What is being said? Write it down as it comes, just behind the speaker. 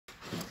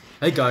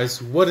Hey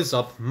guys, what is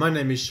up? My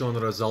name is Sean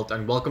Result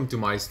and welcome to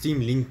my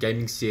Steam Link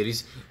Gaming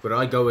series where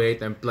I go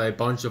ahead and play a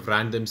bunch of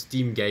random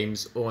Steam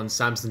games on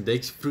Samsung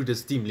DeX through the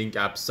Steam Link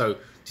app. So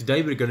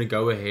today we're going to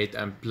go ahead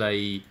and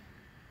play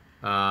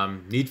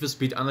Need for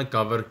Speed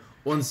Undercover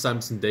on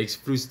Samsung DeX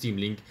through Steam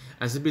Link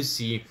and simply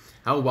see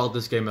how well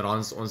this game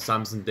runs on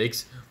Samsung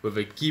DeX with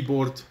a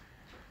keyboard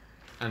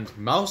and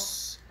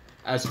mouse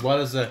as well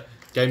as a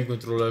game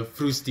controller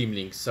through Steam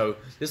Link. So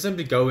just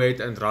simply go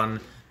ahead and run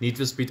Need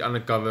for Speed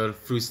Undercover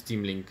through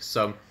Steam Link.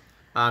 So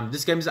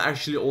this game is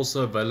actually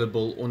also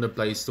available on the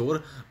Play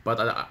Store, but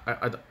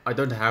I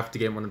don't have the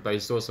game on the Play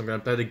Store, so I'm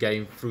going to play the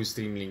game through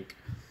Steam Link.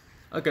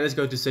 Okay, let's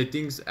go to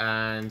settings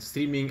and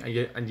streaming,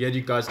 and here you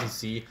guys can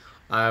see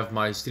I have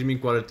my streaming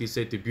quality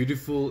set to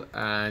beautiful,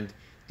 and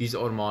these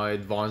are my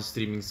advanced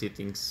streaming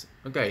settings.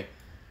 Okay,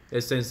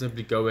 let's then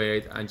simply go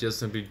ahead and just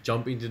simply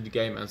jump into the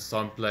game and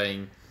start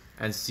playing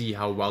and see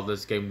how well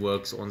this game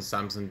works on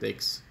Samsung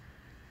DeX.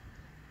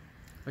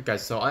 Okay,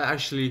 so I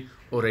actually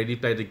already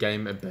played the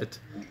game a bit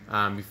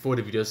before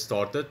the video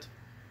started.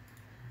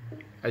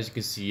 As you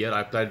can see here,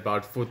 I played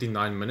about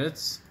 49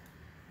 minutes.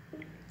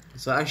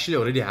 So I actually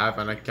already have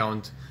an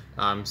account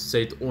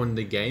set on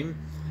the game,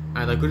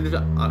 and I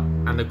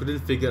couldn't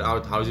figure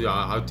out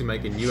how to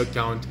make a new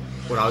account,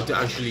 or how to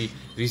actually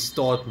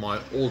restart my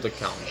old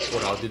account, or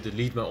how to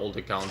delete my old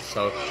account.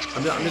 So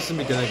I'm just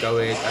simply gonna go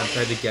ahead and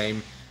play the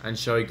game and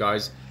show you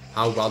guys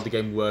how well the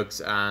game works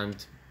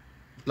and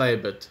play a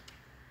bit.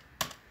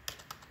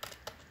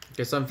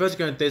 Okay, so I'm first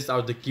going to test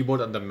out the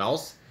keyboard and the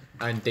mouse,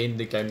 and then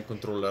the game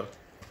controller.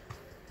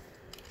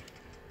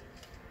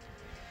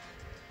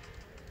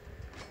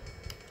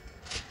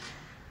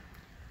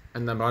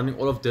 And I'm running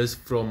all of this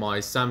from my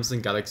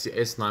Samsung Galaxy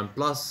S9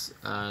 Plus,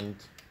 and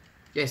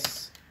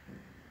yes.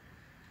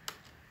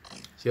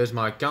 Here's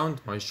my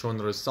account, my Sean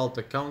Result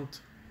account.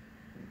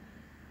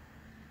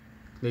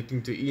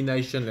 Connecting to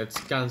eNation, let's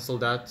cancel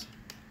that.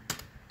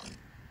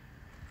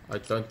 I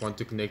don't want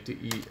to connect to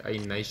EA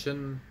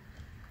Nation,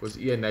 because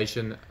EA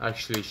Nation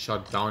actually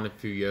shut down a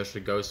few years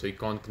ago, so you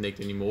can't connect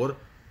anymore.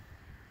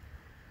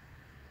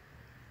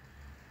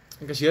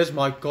 Okay, so here's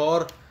my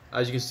car.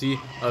 As you can see,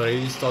 I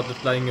already started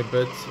playing a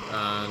bit,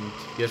 and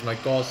here's my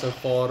car so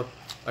far.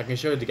 I can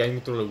show you the game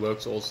controller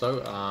works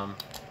also.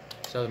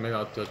 So maybe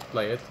I'll have to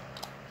play it.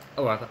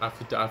 Oh, I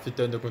have to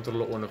turn the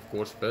controller on, of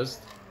course,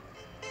 first.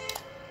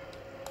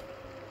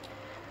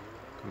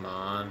 Come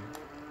on.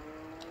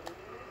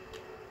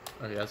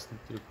 Okay, that's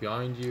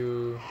behind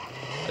you.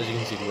 As you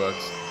can see, it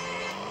works.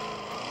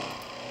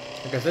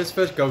 Okay, so let's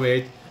first go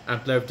ahead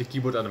and play with the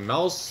keyboard and the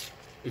mouse.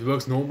 It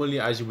works normally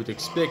as you would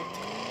expect.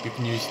 You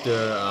can use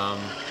the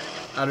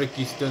arrow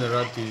keys to turn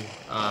around to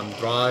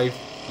drive.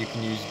 You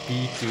can use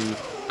B to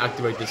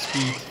activate the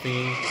speed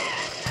thing.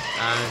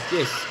 And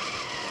yes.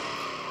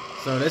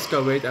 So let's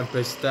go ahead and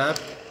press tab,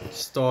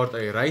 start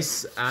a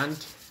race,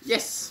 and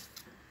yes.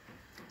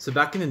 So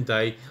back in the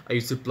day, I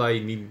used to play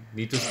Need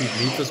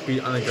for Speed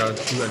Underground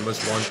 2 and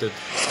Most Wanted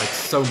like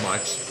so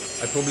much.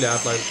 I probably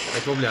have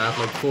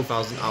like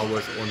 4,000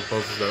 hours on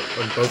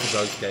both of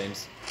those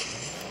games.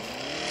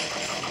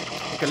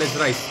 Okay, let's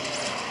race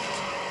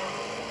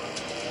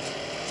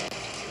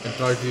and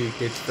try to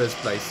get first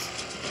place.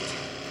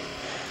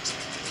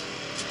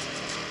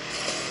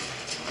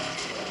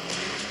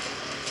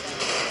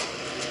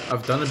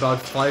 I've done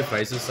about 5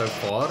 races so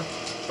far.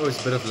 Oh,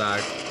 it's a bit of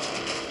lag.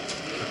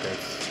 Okay,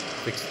 it's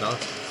fixed now.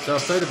 So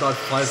I've played about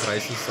 5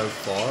 races so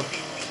far.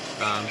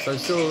 So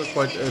it's still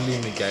quite early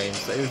in the game,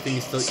 so everything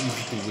is still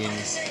easy to win.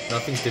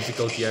 Nothing's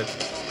difficult yet.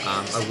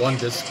 I won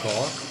this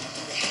car,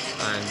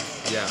 and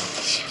yeah.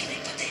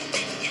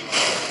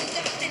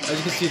 As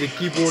you can see, the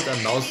keyboard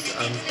and mouse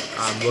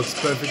works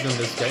perfect in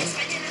this game.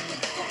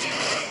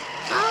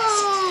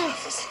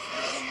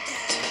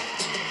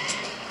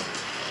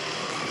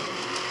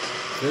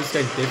 This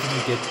game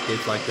definitely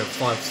gets like a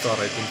 5-star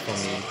rating from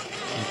me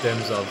in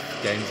terms of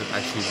games that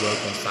actually work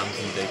on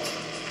Samsung DeX.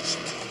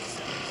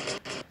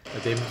 I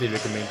definitely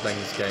recommend playing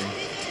this game.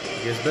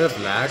 There's a bit of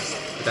lag,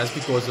 but that's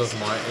because of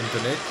my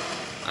internet.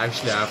 I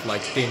actually have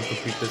like 10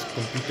 computers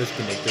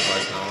connected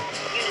right now.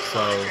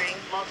 So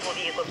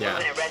yeah,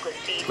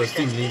 because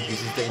Steam Link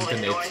uses the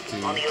internet to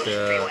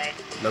the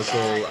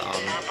local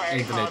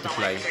internet to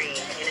play.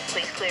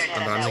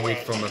 I'm running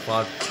it from a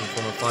 5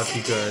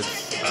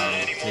 GHz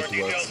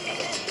network.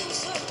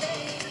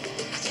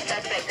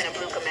 Suspect in a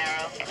blue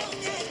Camaro.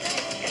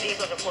 The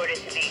vehicle reported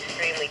to be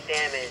extremely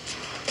damaged.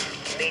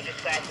 Major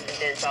scratches and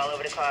dents all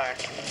over the car. It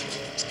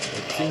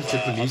seems the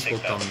police will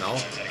come now.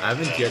 I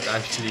haven't yet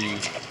actually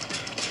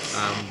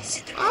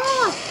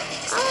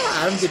I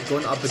haven't yet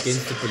gone up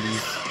against the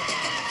police.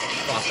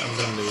 Fuck, I'm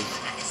gonna lose.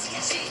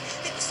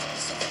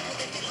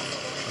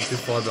 I'm too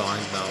far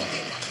behind now.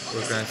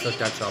 We're gonna still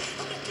catch up.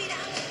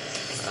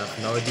 I have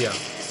no idea.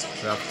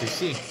 We have to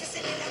see.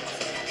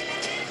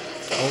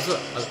 Also,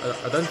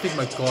 I don't think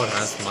my car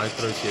has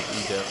nitros yet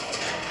either.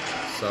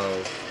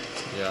 So,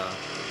 yeah.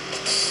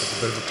 That's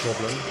a bit of a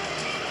problem.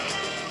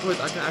 Wait,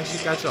 I can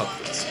actually catch up.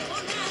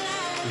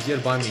 He's here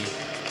by me.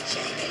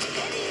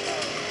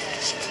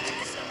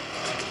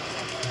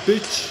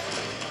 bitch.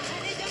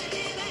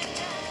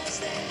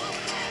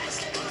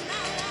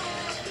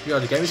 Yeah,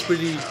 the game is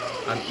pretty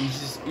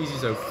easy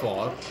so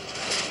far.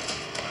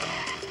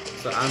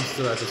 So I'm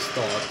still at the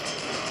start.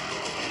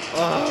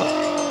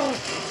 Oh!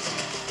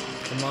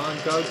 Come on,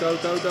 go, go,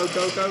 go, go,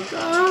 go, go,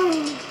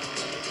 go!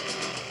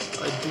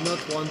 I do not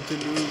want to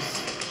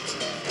lose.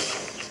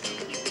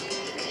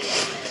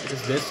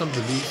 Because there's some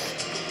police.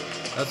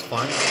 That's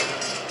fine.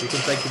 You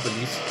can take the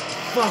police.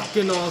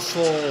 Fucking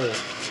asshole!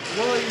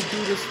 Why you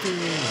do this to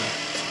me?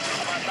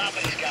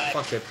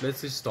 Fuck it,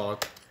 let's just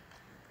start.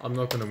 I'm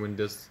not gonna win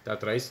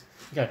that race.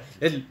 Okay,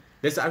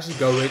 let's actually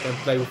go ahead and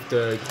play with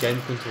the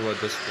game controller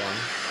this one.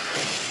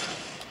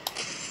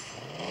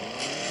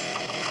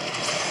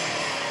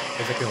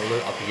 Guess I can hold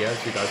it up here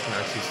so you guys can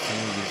actually see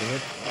me using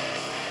it.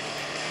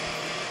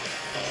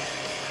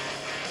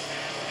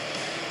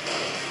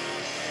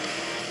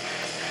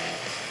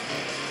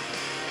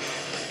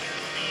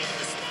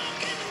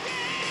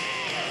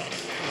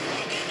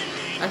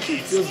 Actually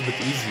it feels a bit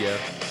easier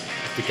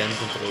with the game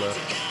controller.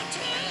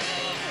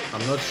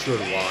 I'm not sure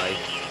why.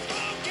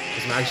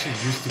 Because I'm actually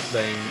used to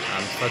playing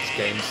such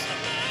games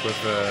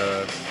with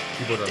a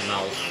keyboard and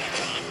mouse.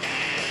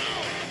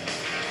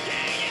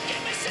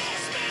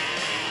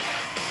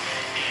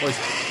 Wait,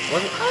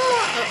 what? I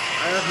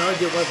have no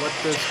idea what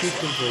the speed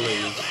controller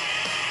is.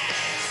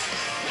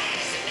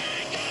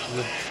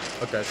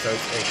 Okay, so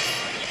it's X.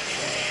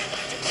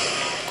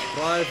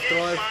 Drive.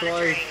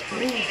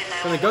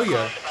 Can I go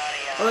here?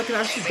 Oh, I can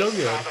actually go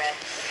here.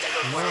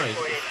 Nice.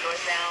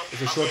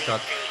 It's a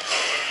shortcut.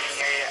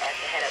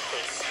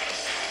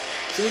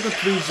 So in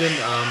conclusion,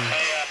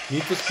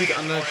 Need for Speed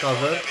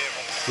Undercover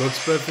works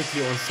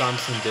perfectly on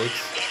Samsung DeX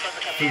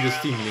through the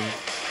Steam Link.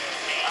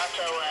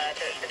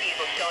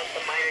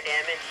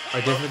 I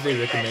definitely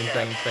recommend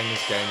playing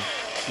this game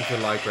if you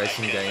like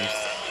racing games.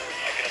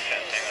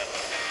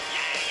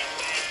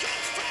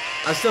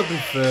 I still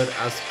prefer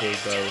Asphalt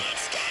though,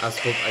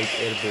 Asphalt 8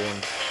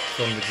 Airborne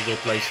from the Google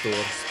Play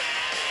Store.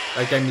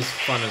 That game is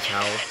fun as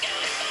hell.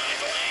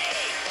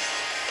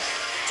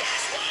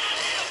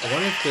 I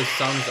wonder if the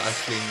sound is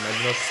actually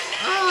maybe not.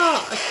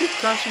 I keep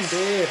crashing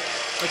there. I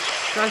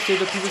crashed there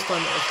the previous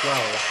time as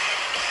well.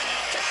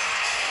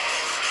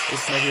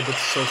 It's maybe a bit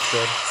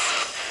softer.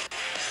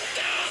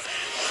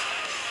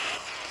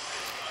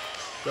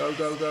 Go.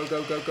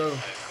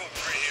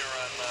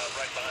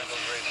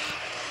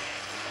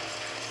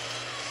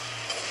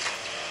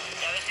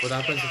 What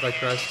happens if I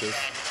crash this?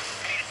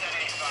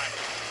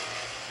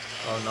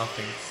 Oh,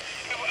 nothing.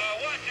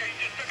 Watch it, he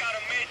just took out a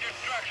major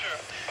structure.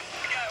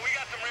 We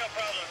got some real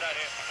problems out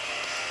here.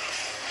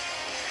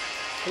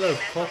 Hello,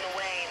 cop.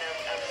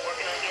 I'm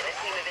working on getting a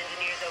team of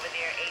engineers over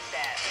there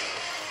ASAP.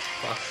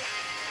 Fuck.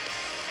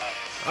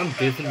 I'm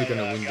definitely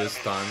gonna win this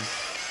time.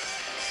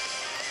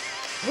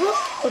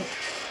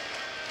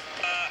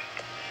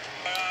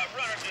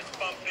 Runner just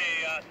bumped the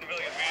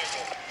civilian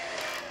vehicle.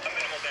 A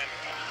minimal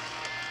damage.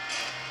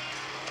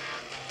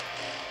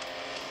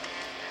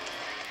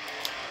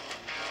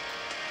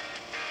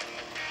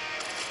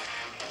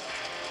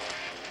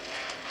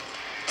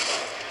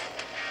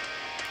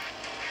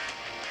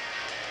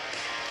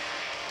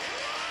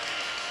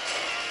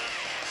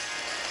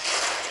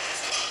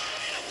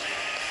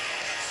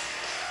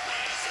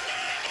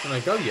 Can I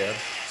go yet?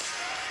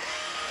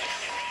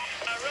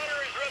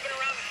 Runner is rubbing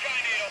around the sky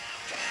needle.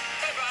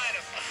 Right behind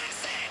him.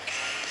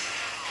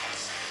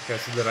 Okay,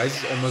 so the race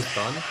is almost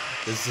done.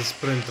 This is a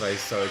sprint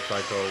race, so it's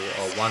like a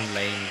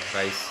one-lane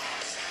race.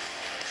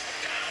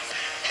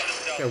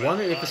 Okay, I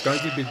wonder if it's going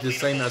to be the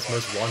same as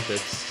Most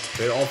Wanted,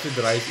 where after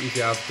the race, if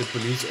you have the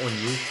police on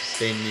you,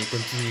 then you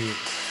continue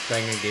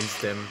playing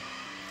against them.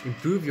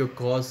 Improve your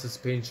car's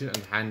suspension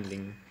and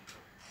handling.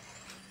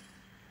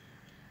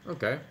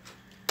 Okay.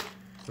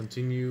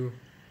 Continue.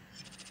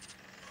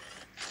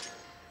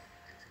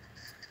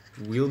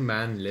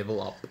 Wheelman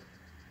level up.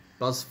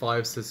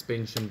 +5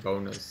 suspension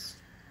bonus.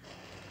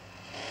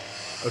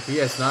 Okay,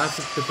 yes, now I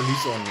have the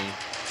police on me.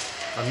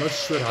 I'm not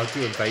sure how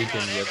to evade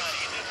them yet.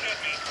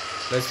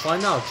 Let's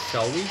find out,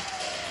 shall we?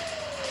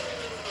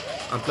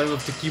 I'm playing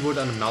with the keyboard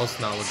and the mouse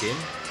now again.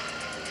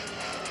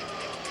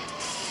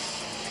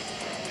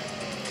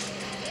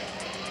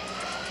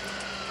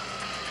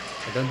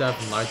 I don't have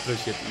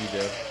nitros yet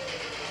either.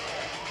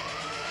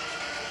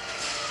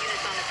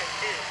 Units on the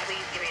pursuit,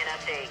 please give me an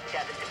update.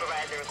 Got the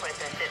supervisor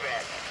requesting a sit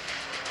rep.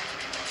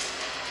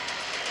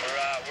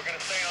 We're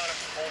gonna stay on it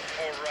for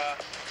 1085.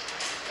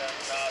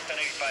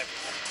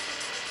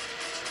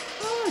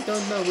 Oh, I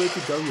don't know where to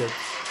go yet.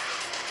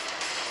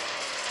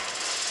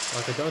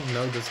 Like, I don't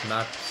know this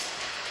map.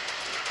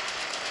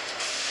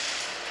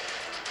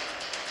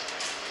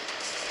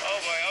 Oh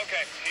boy,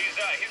 okay.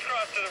 He's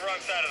crossed to the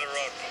wrong side of the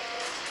road.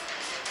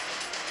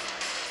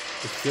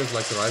 It feels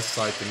like the right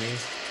side to me.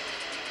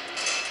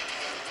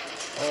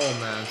 Oh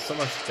man, so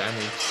much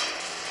damage.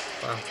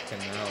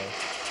 Fucking hell.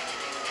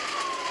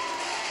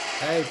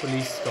 Hey,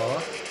 police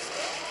car.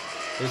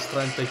 Let's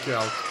try and take you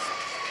out.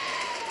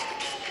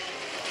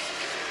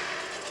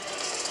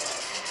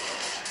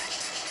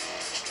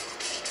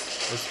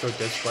 Let's go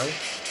this way.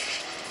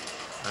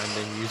 and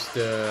then use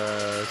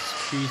the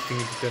speed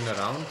thingy to turn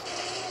around.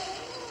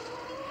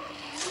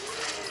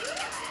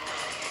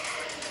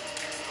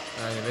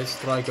 And let's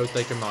try go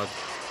take him out.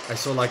 I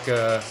saw like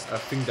a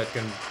thing that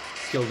can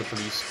kill the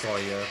police car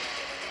here.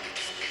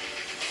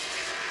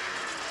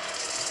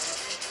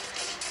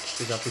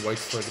 Just have to wait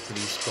for the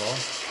police car.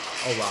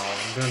 Oh wow,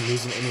 I'm gonna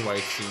lose him anyway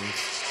it seems.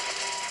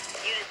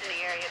 Units in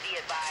the area, be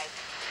advised.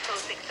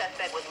 Code 6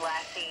 suspect was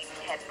last seen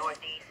heading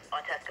northeast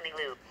on Tuscany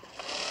Loop.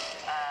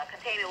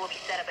 Containment will be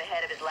set up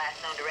ahead of his last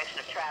known direction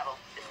of travel.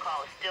 This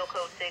call is still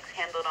Code 6,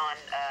 handled on,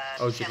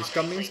 oh shit, he's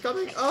coming, he's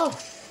coming! Oh!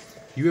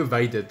 You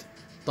evaded.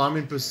 Time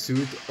in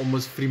pursuit,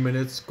 almost 3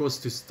 minutes.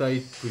 Cost to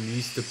state,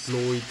 police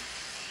deployed.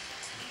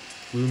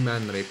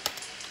 Woman rep.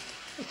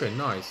 Okay,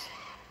 nice.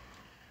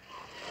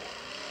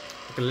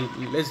 Okay,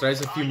 let's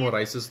race a few more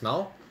races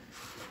now.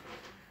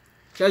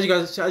 So as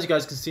you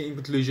guys can see, in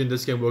conclusion,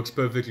 this game works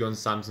perfectly on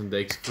Samsung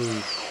DeX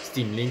through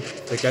Steam Link.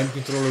 The game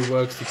controller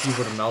works, the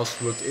keyboard and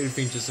mouse works,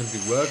 everything just simply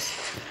works.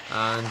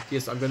 And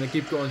yes, I'm gonna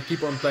keep on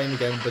playing the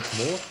game a bit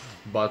more.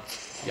 But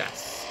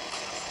yes,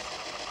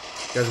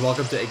 guys,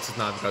 welcome to Exit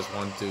now if you guys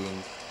want to.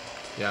 And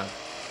yeah,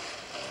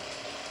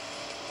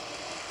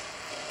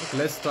 okay,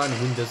 let's try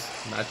and win this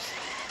match.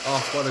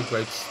 Oh, what a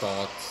great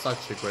start!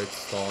 Such a great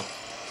start.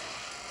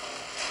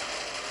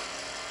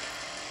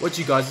 What's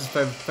you guys'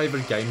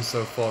 favorite games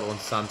so far on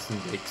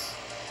Samsung DeX?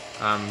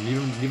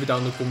 Leave it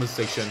down in the comment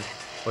section.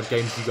 What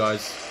games you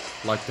guys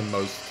like the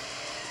most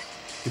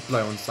to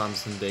play on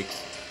Samsung DeX?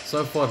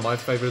 So far, my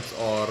favorites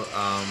are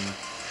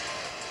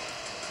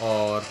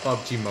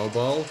PUBG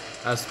Mobile,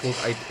 Asphalt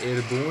 8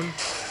 Airborne,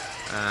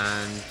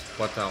 and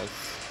what else?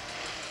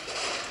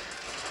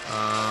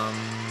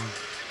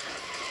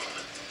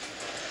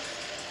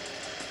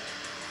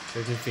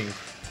 Let me think.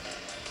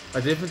 I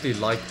definitely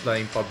like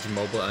playing PUBG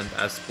Mobile and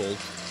Asphalt.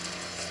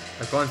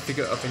 I can't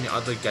figure out any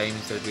other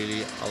games that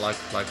really I like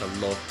a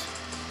lot.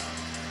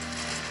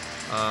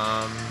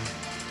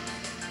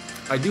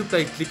 I do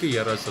play Clicker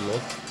Heroes a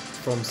lot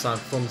from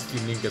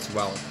Steam Link as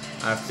well.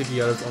 I have Clicker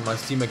Heroes on my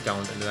Steam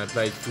account, and then I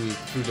play it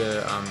through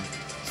the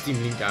Steam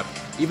Link app.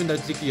 Even though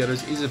Clicker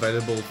Heroes is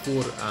available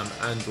for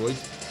Android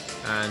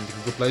and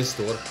Google Play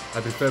Store, I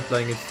prefer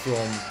playing it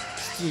from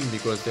Steam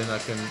because then I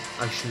can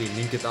actually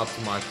link it up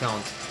to my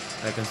account.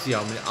 I can see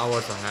how many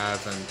hours I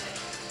have and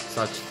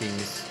such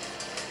things.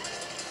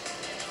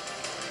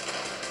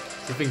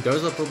 So I think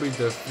those are probably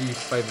the 3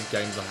 favorite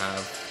games I have,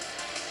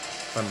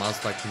 if I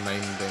must like name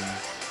them.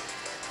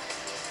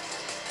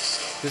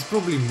 There's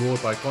probably more,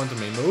 but I can't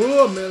remember.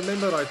 Oh, I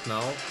remember right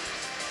now.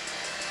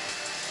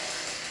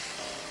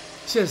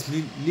 So yes,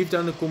 leave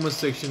down in the comment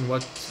section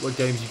what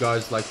games you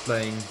guys like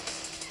playing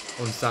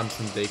on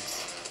Samsung DeX.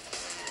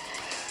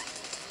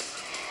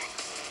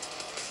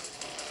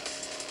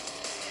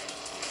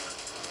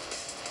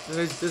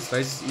 This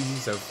race is easy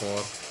so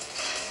far.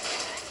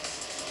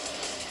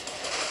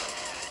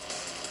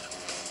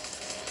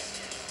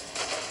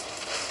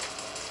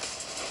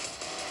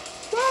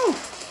 Woo!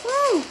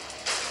 Woo!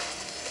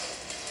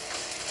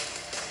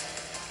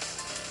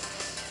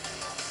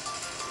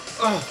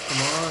 Oh,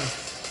 come on.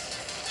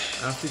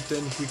 I have to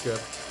turn quicker.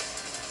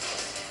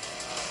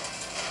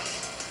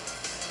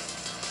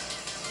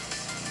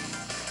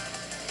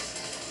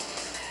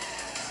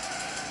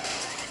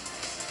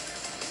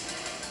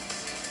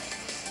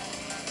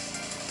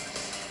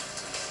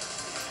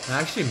 I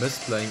actually miss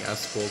playing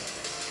Asphalt.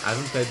 I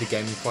haven't played the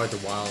game in quite a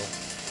while.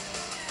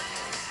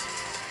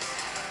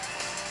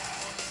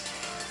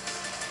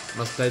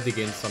 Must play it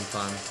again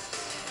sometime.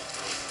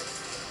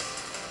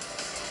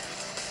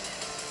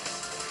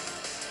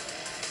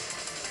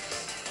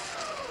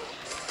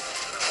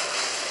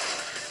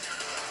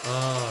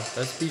 Ah,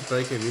 that speed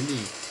breaker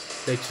really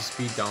takes your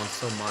speed down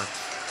so much.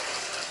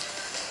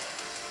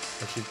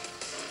 I should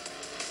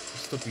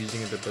stop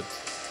using it a bit.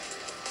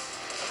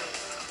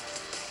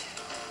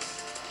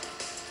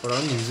 But I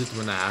only use it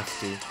when I have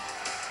to.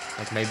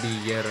 Like maybe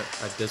here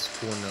at this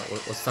corner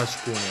or such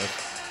corners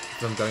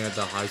if I'm going at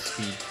a high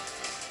speed.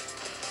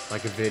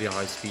 Like a very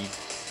high speed.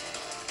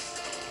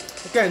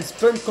 Okay, and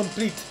sprint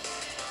complete.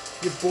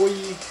 Your boy.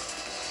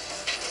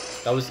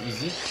 That was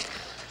easy.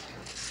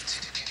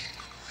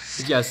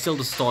 But yeah, still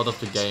the start of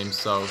the game,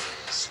 so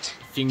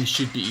things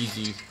should be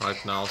easy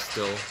right now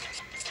still.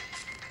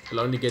 It'll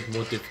only get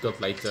more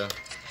difficult later.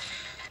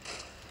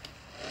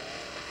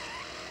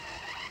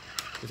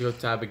 Let's go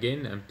tab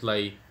again and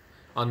play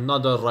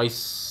another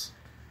race.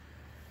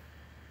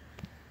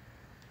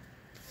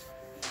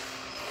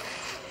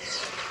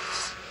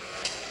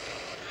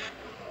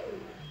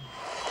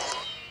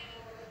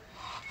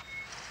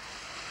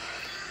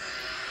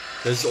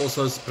 This is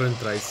also a sprint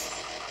race.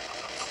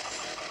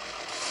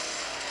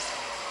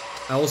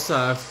 I also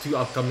have two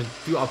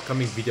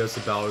upcoming videos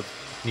about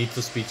Need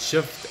for Speed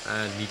Shift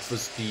and Need for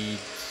Speed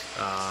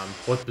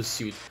Hot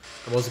Pursuit.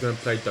 I'm also going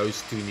to play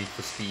those two Need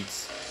for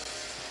Speeds.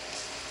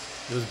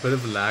 There's a bit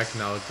of lag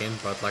now again,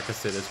 but like I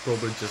said, it's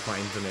probably just my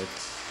internet.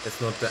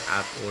 It's not the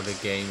app or the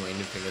game or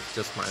anything, it's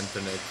just my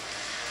internet.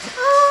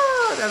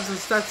 Ah, that's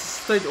a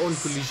straight on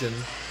collision.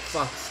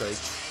 Fuck's sake.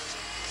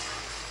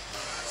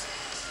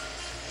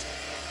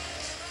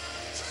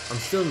 I'm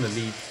still in the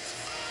lead,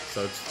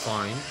 so it's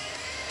fine.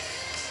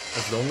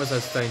 As long as I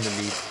stay in the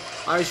lead,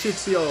 I should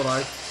be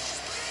alright.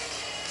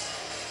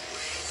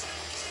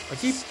 I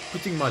keep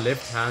putting my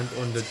left hand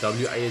on the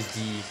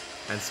WASD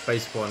and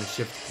spacebar and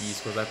shift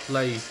keys because I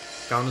play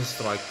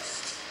Counter-Strike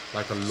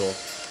like a lot.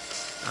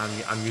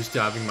 And I'm used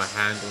to having my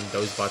hand on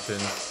those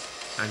buttons.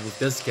 And with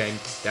this game,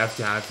 you have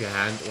to have your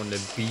hand on the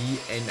B,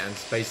 N and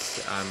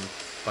space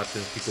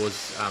buttons because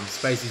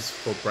space is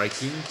for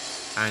braking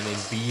and then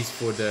B is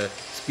for the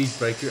speed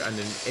breaker and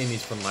then N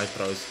is for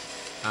nitros.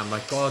 My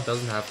car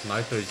doesn't have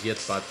nitros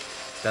yet, but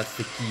that's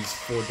the keys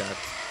for that.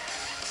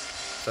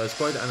 So it's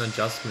quite an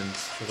adjustment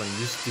because I'm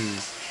used to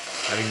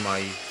having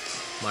my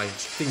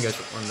fingers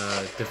on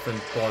a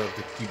different part of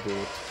the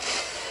keyboard.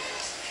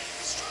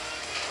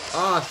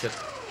 Ah shit.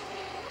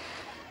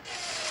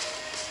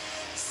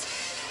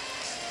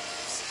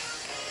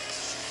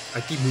 I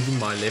keep moving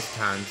my left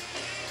hand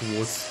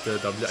towards the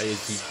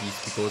WASD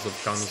keys because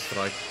of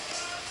Counter-Strike.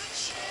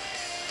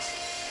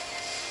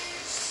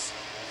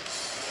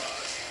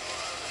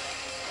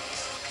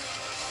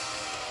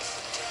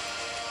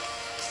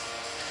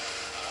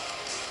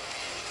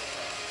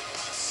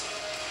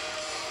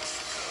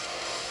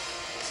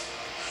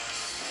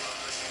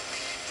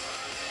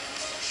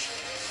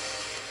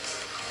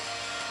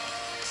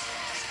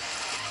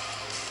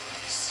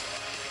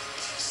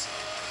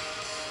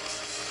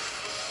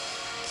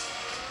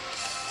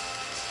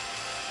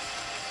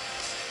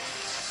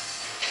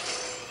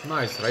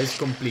 Nice, race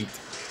complete.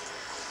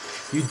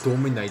 You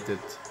dominated.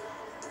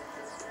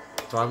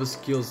 Driver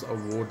skills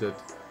awarded.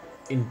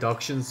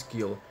 Induction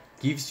skill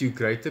gives you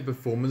greater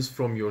performance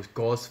from your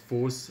car's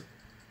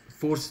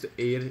forced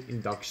air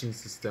induction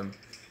system,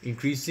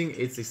 increasing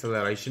its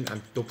acceleration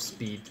and top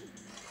speed.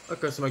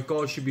 Okay, so my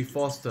car should be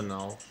faster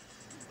now.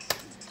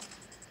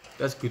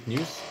 That's good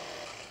news.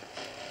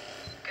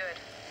 Good.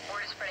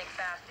 Word is spreading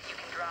fast that you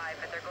can drive,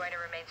 but they're going to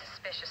remain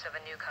suspicious of a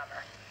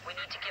newcomer. We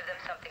need to give them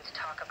something to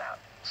talk about.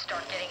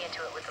 Start getting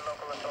into it with the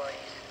local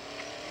authorities.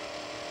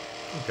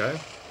 Okay.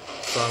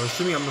 So I'm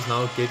assuming I must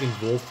now get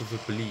involved with the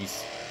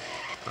police.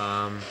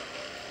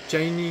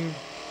 Chaining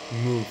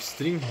moves.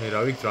 String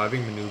heroic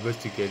driving maneuvers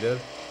together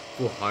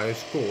for higher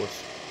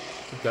scores.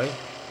 Okay.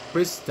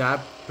 Press tab,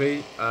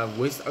 play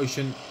West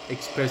Ocean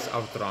Express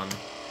Outrun.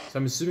 So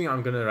I'm assuming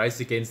I'm gonna race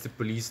against the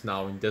police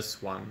now in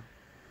this one.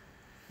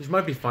 Which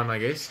might be fun, I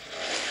guess.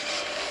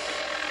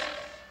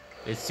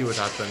 Let's see what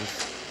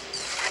happens.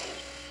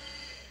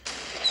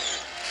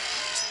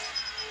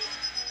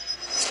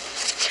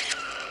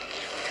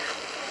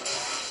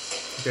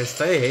 Okay,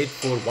 stay ahead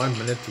for 1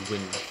 minute to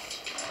win.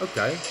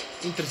 Okay,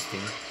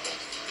 interesting.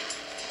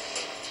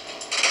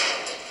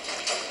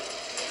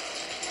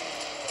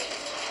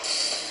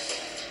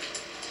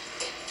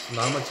 So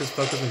now I'm just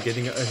focused on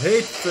getting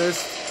ahead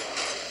first.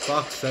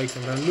 Fuck's sake,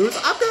 I'm gonna lose.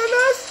 I'm gonna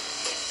lose!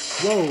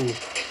 Whoa!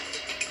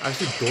 I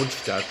actually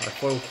dodged that. I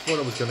thought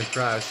I was gonna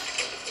crash.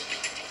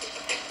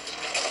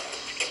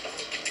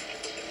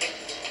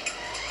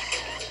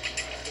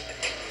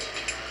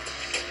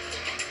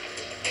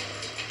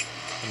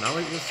 Now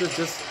it's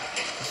just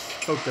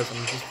focus.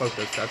 I'm just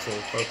focused. That's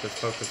all. Focus,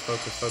 focus,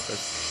 focus,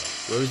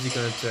 focus. Where is he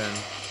gonna turn?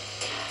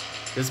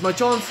 This is my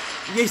chance.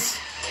 Yes.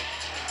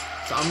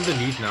 So I'm in the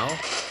lead now.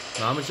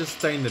 Now I'm just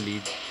stay in the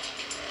lead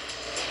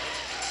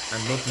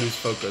and not lose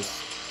focus.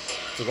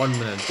 For 1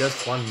 minute,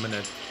 just 1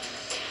 minute.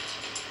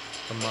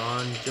 Come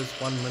on, just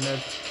 1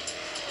 minute.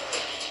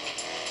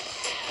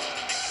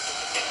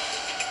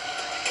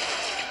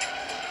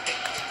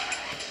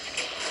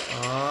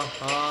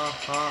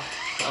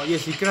 Oh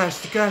yes, he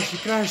crashed, he crashed, he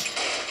crashed.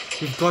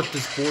 We've got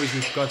this, boys,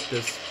 we've got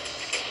this.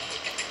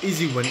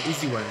 Easy win,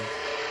 easy win.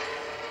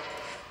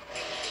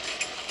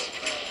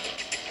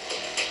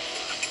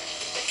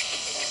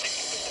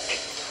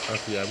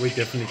 Okay, yeah, we're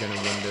definitely gonna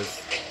win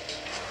this.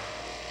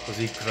 Because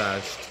he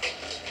crashed.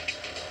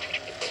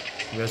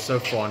 We are so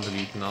far in the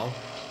lead now.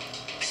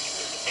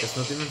 It's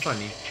not even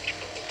funny.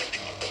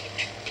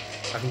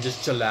 I can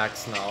just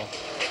chillax now.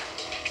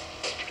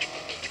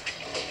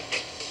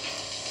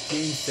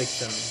 Clean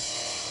section.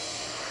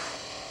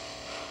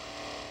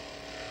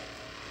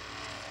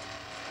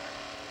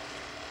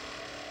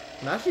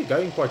 I'm actually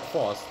going quite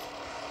fast.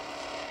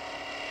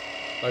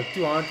 Like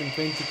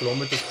 220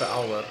 kilometers per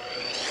hour.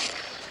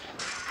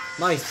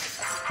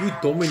 Nice. You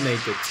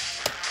dominated.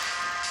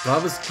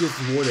 Driver skills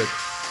awarded.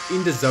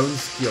 In the zone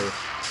skill.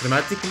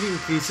 Dramatically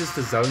increases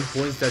the zone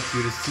points that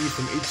you receive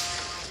from each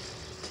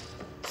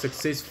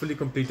successfully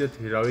completed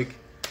heroic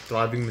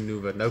driving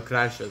maneuver. No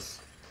crashes.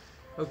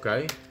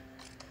 Okay.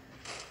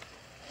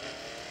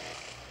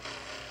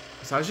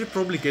 So I should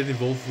probably get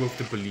involved with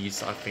the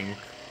police, I think.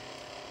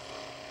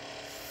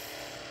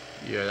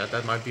 Yeah,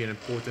 that might be an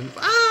important...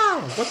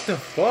 Ah! What the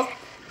fuck?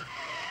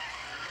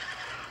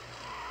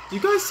 Do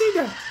you guys see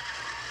that?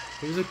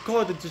 There was a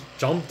car that just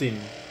jumped in.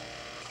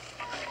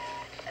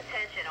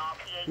 Attention, all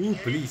PH Ooh,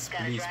 units. police,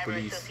 Got a police, driver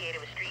police.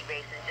 associated with street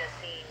races just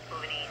seen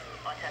moving east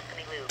on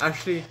Tuscany Loop.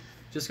 Actually,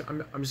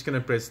 I'm just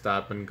gonna press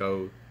tab and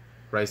go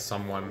race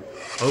someone.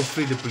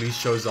 Hopefully the police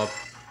shows up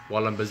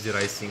while I'm busy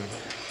racing.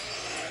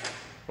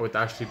 I would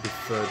actually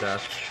prefer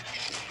that.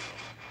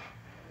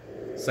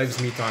 Saves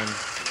me time.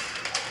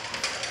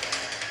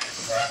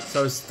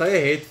 So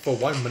stay ahead for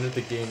 1 minute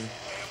again.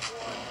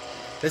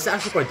 This is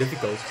actually quite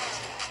difficult.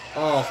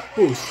 Oh,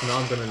 boost. Now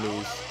I'm gonna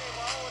lose.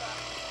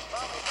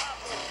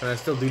 Can I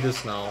still do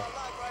this now?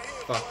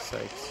 Fuck's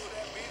sakes.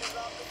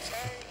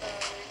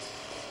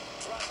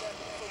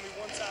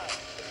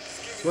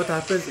 So what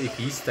happens if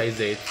he stays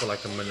ahead for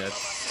like a minute?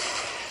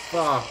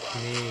 Fuck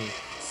me.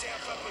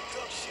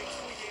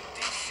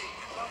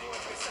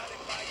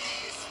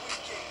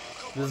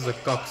 This is a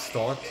cock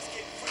start.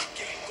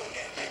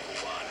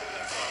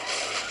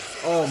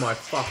 Oh my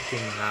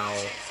fucking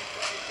hell.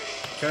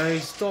 Can I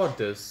restart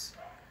this?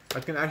 I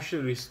can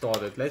actually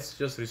restart it. Let's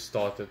just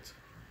restart it.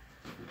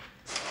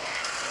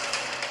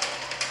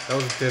 That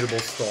was a terrible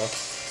start.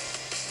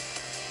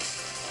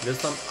 This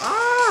time.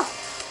 Ah!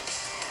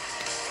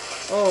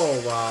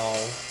 Oh wow.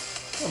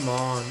 Come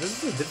on.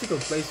 This is a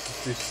difficult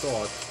place to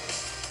start.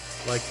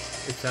 Like,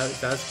 it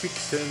has quick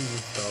turns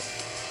and stuff.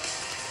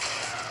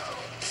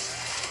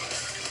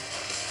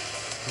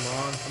 Come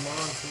on, come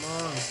on, come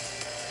on.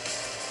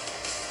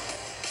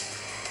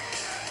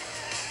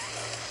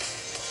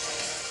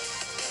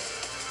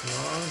 Come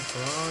on,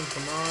 come on,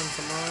 come on,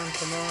 come on,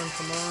 come on,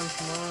 come on,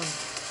 come on.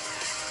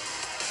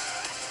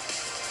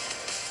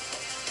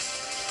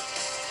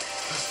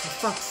 For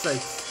fuck's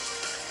sakes.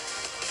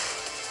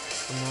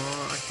 Come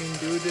on, I can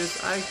do this,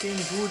 I can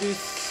do this.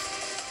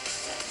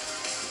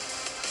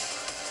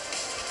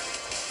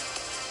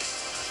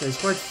 Okay,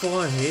 it's quite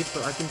far ahead,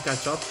 but I can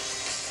catch up.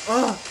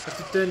 Oh, I have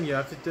to turn here, I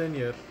have to turn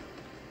here.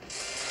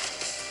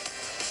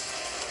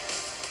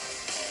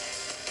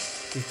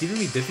 He's giving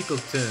me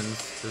difficult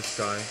turns, this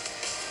guy.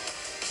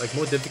 Like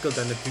more difficult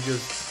than the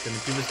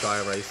previous guy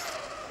I raced.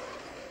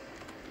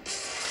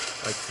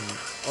 Like,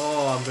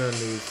 oh, I'm gonna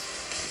lose.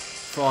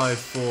 5,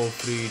 4,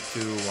 3,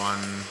 2, 1.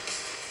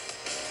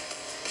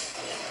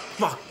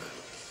 Fuck.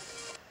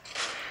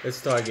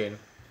 Let's try again.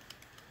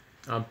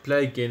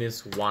 Play again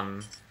is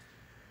 1.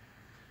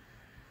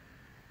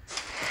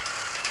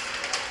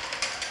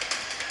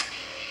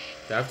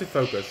 I have to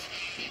focus.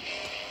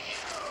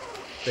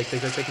 Take a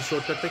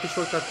shortcut, take a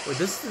shortcut. Wait,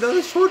 this is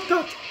another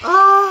shortcut.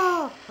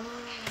 Ah!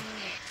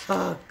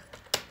 Fuck.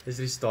 Let's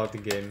restart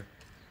again.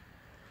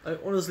 I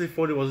honestly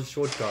thought it was a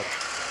shortcut.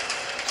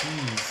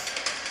 Jeez.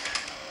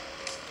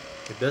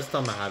 But this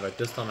time I have it.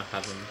 This time I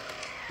have him.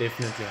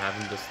 Definitely have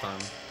him this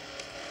time.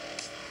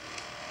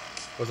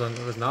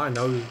 Because now I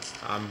know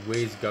where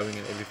he's going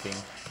and everything.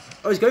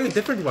 Oh, he's going a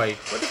different way.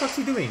 What the fuck's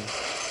he doing?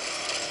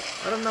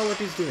 I don't know what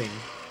he's doing.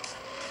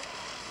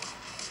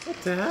 What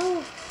the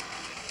hell?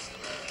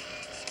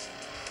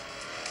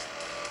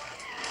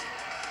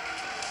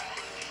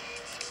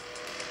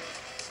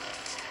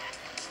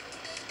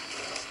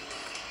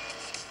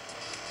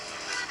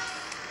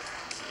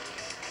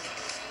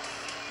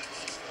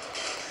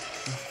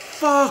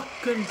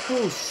 Fucking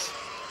push!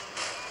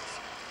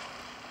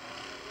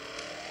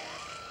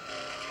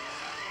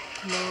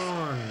 Come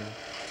on!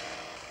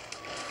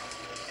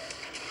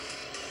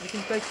 I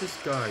can take this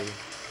guy.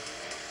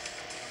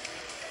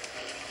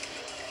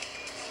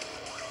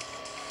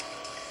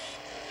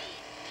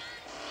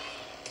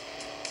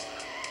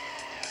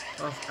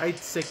 I have 8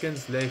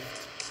 seconds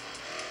left.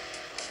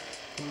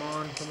 Come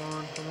on, come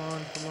on, come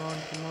on, come on,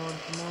 come on,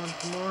 come on,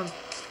 come on.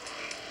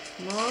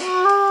 Come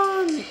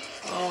on!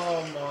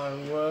 Oh my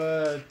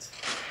word.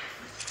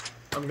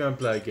 I'm gonna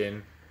play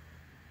again.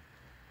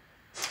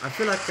 I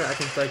feel like I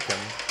can take him.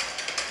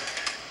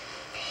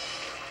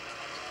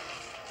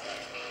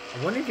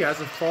 I wonder if he has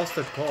a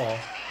faster car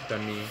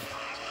than me.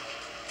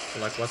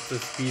 Like, what's the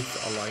speeds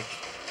are like.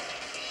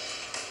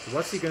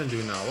 What's he gonna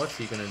do now? What's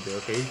he gonna do?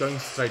 Okay, he's going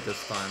straight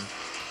this time.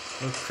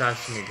 Not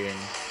crashing again.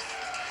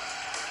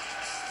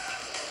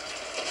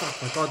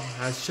 Fuck, my car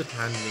has shit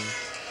handling.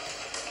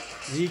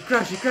 He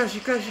crashed, he crashed, he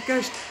crashed, he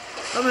crashed.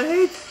 I'm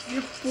ahead,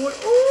 you boy.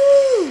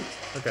 Ooh!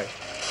 Okay,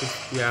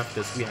 we have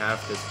this, we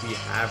have this, we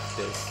have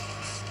this.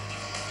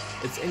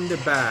 It's in the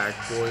bag,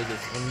 boys,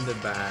 it's in the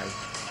bag.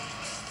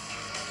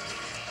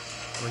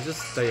 I'll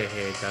just stay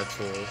ahead, that's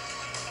all.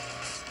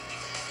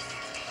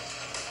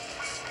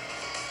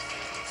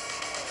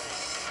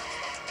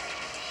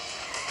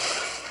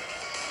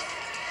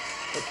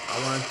 Oh, I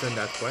want to turn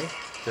that way,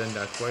 turn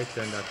that way,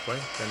 turn that way,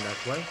 turn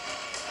that way.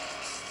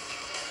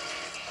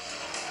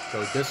 Go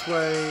this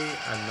way,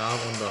 and now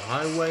on the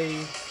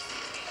highway.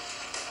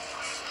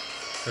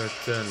 Gonna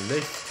turn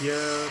left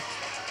here.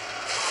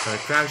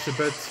 Gonna crash a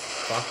bit.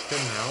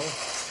 Fucking hell.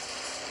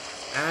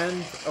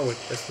 And, oh wait,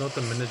 that's not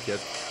a minute yet.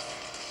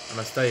 I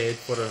must stay ahead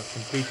for a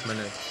complete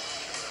minute.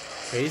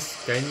 Okay, he's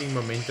gaining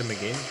momentum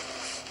again.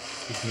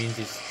 Which means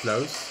he's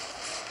close.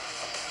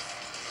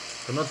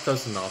 But not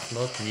close enough,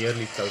 not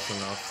nearly close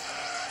enough.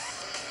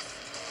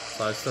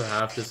 So I still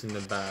have this in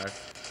the bag.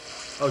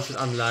 Oh shit,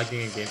 I'm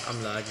lagging again,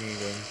 I'm lagging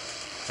again.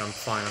 Okay, I'm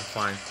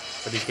fine.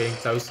 But he's getting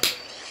close.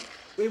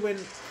 We win.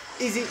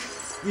 Easy.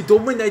 You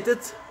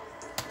dominated. So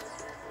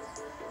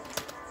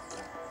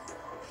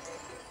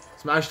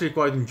I'm actually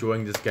quite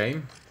enjoying this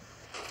game.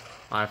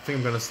 I think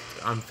I'm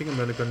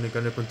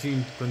gonna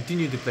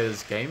continue to play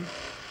this game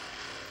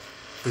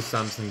through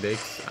Samsung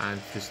DeX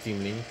and through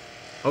Steam Link.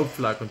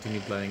 Hopefully I continue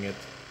playing it.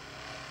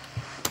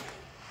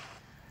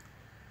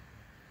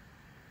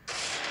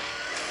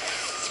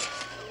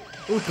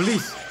 Oh,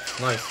 police!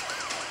 Nice.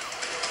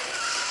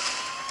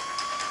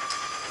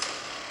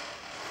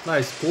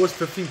 Nice, cost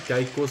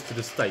 15k, cost to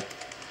the state.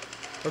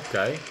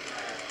 Okay.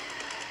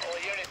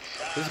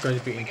 This is going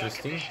to be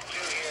interesting.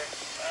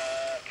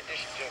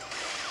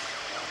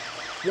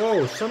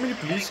 Whoa, so many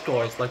police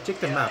cars, like check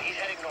the map.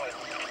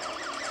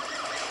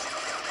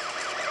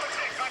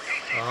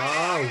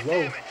 Ah,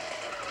 whoa.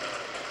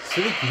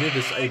 Civic unit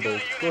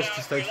disabled, cost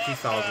to state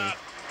 3000.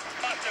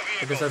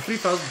 Okay, so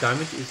 3000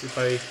 damage is if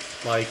I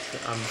like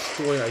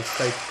destroy a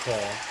state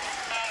car.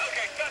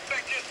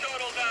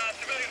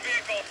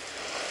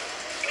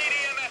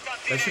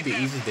 That should be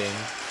easy then.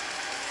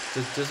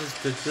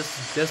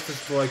 Just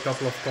destroy a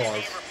couple of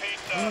cars.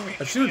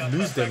 I shouldn't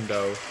lose them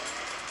though.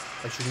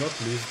 I should not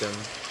lose them.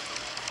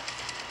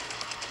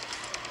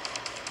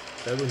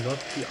 That would not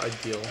be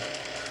ideal.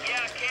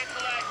 Yeah, cancel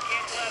that,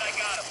 I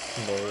got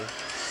him. No.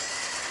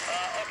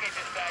 Okay,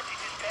 dispatch, you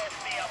just passed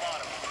me, I'm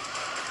on him.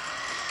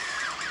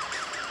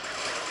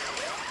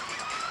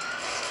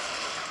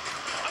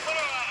 I'm gonna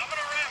ram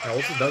him. I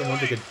also don't want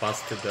to get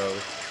busted though.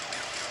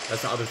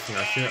 That's the other thing.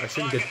 I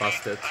shouldn't get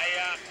busted. I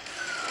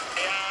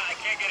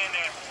can't get in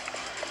there.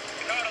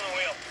 He's out on the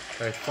wheel.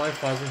 Okay,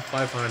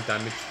 5,500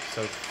 damage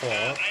so far.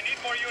 I need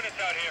more units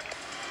out here.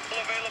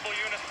 All available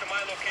units to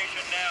my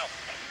location now.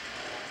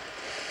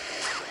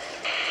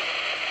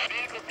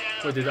 Vehicle down.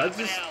 Wait, did I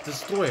just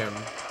destroy him?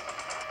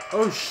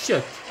 Oh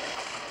shit!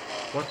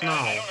 What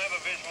now? I don't have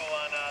a visual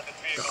on this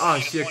vehicle. Ah, I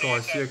see a car,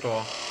 I see a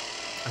car.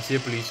 I see a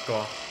police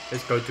car.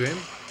 Let's go to him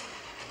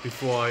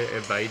before I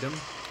evade him.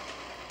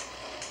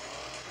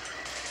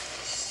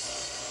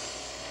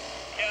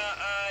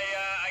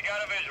 I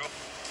got a visual.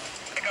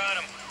 Back on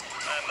him.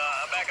 I'm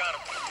back on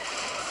him.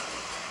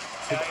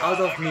 Get out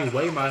of me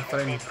way, my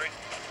friend.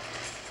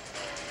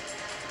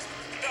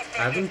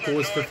 I haven't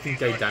caused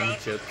 15k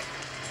damage yet.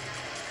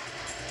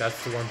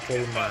 That's the one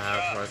problem I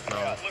have right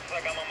now. Looks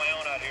like I'm on my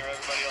own out here.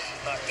 Everybody else is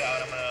knocked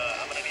out.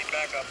 I'm gonna need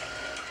backup.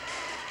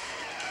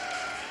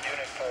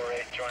 Unit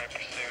 4-8, joint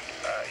pursuit.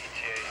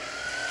 ETA.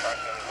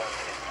 Approximately 1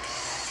 minute.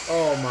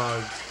 Oh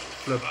my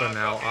flippin'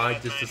 hell, I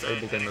just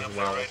disabled him as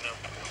well.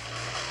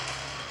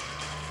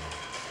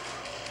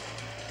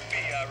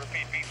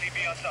 Repeat, BCB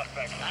on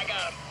suspect. I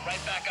got him.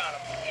 Right back on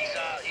him.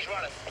 He's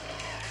running.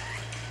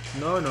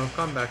 No,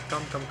 come back.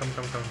 Come. I'm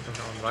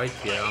right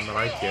here, On the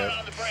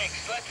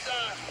brakes.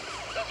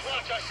 Let's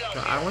watch ourselves.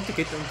 No, I want to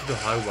get onto the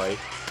highway.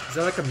 Is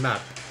there like a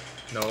map?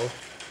 No.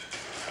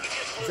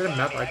 Is there a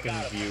map I can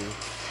view?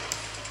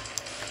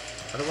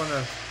 I don't want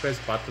to press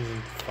buttons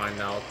and find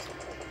out.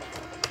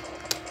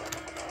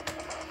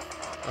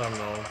 I don't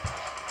know.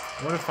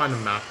 I want to find a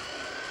map.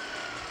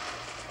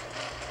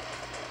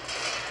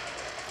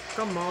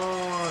 Come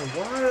on,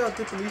 why are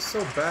the police so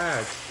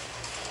bad?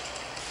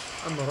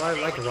 I'm right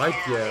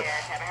here.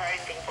 Haven't heard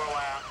anything for a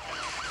while.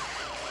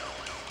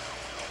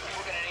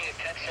 We're gonna need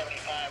a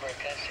 1075 or a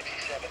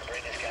 1067 to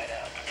bring this guy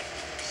down.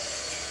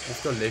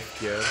 Let's go left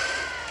here.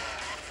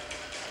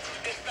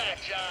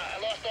 Dispatch, I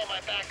lost all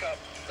my backup.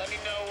 Let me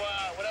know,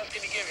 what else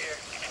can you give here?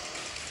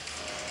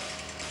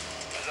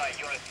 This is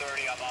Unit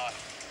 30,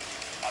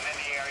 I'm in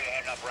the area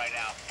heading up right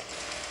now.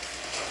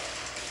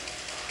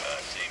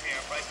 Same here,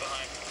 right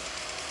behind.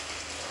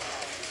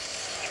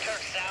 You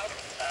turn south,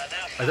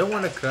 now I don't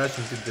want to crash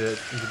into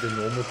the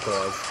normal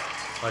cars.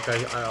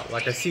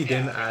 Like I see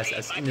them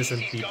as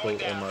innocent people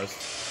almost.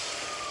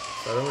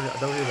 So I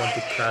don't really want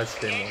to crash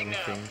them or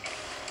anything.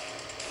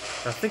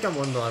 I think I'm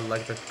on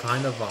like the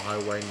kind of a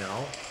highway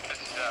now. This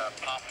is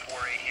Pop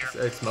 4A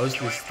here. It's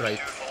mostly straight.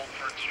 Hold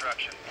for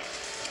instruction.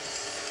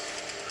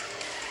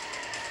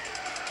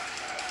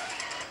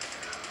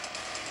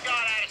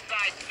 Got out of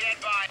sight, stand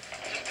by.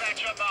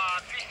 Dispatch up,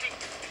 precinct.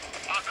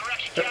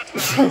 Correction,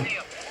 Jackson.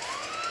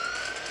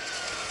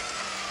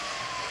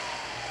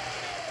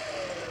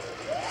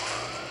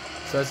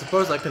 So I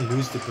suppose I can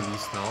lose the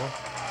police now.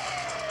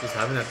 Just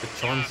haven't had the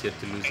chance yet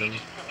to lose them.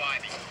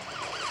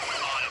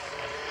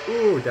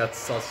 Ooh, that's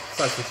such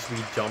a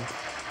sweet jump. This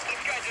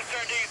guy just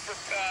turned in for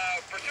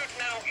pursuit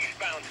now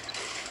eastbound.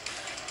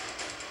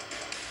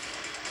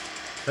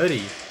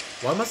 Hurry!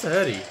 Why must I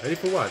hurry? Hurry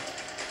for what?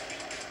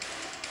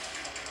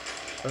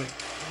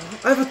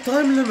 I have a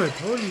time limit!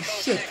 Holy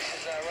shit!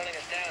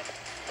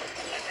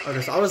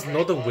 Okay, so I was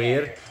not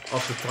aware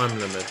of the time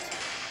limit.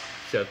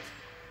 Shit.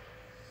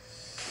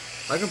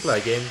 I can play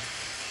a game.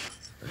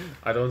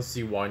 I don't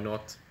see why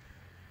not.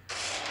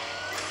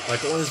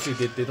 Like honestly,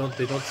 they don't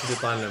see the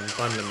time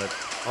limit.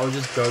 I was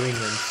just going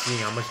and seeing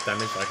how much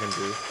damage I can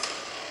do.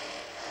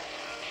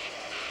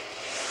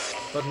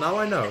 But now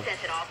I know.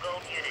 Attention all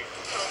gold units.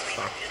 Code 3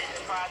 pursuit is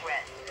in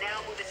progress. Now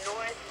moving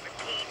north,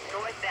 repeat,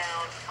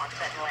 northbound on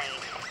Sutton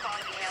Lane. Call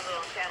to be handled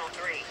on channel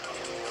 3.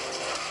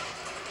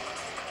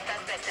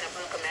 Suspect in a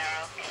blue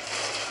Camaro.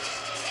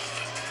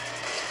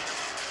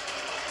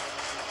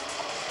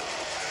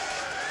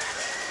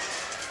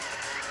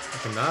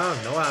 Okay,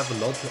 now I have a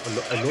lot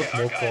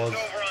more cars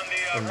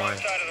on my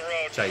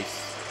chase.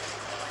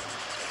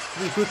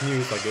 This is good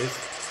news, I guess.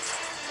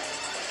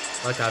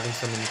 I like having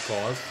so many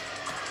cars.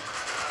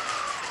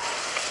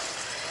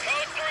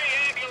 Code 3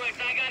 ambulance,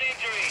 I got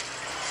injuries.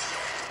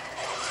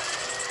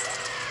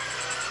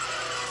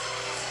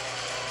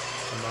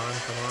 Come on,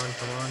 come on,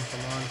 come on,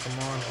 come on, come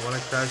on. I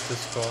wanna crash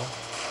this car.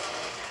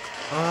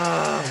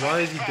 Ah, why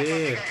is he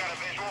there?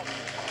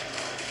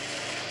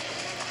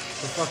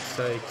 For fuck's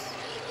sakes.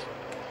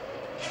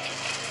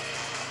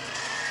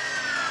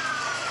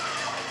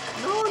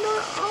 No,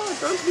 oh,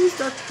 don't lose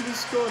that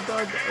police car.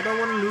 I don't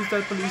want to lose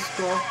that police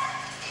car.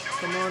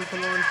 Come on,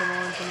 come on, come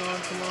on, come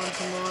on, come on,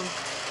 come on.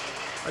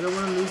 I don't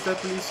want to lose that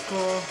police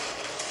car.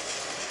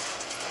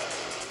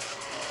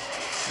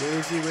 Where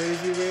is he? Where is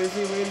he? Where is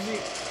he? Where is he?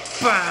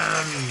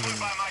 Bam!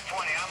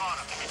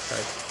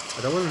 Okay. I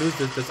don't want to lose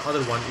this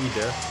other one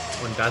either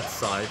on that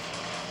side.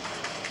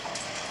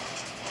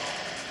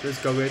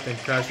 Just go ahead and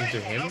crash into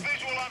him.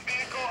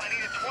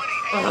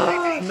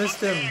 Ah, missed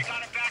him.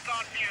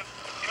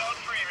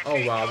 Oh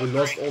wow, we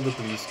lost all the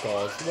police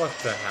cars. What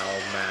the hell,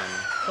 man?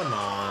 Come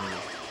on.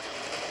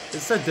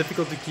 It's so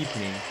difficult to keep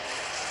me.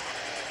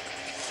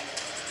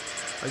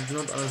 I do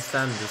not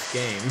understand this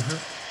game.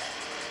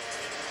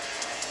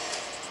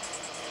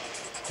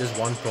 There's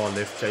one car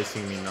left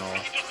chasing me now.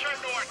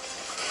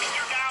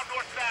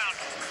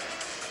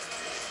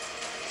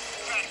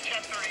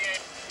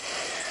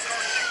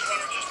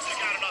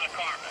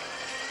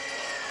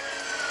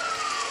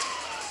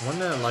 I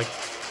wanna like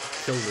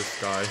kill this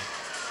guy.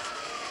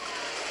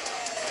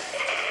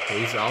 Okay,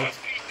 he's out.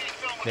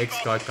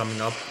 Next guy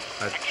coming up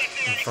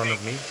in front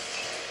of me.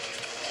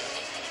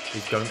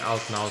 He's going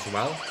out now as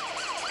well.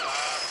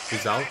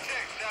 He's out.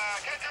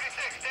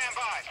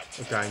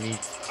 Okay, I need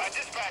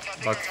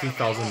about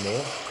 3,000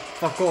 more.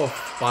 Fuck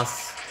off,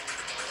 bus.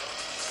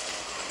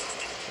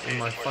 In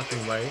my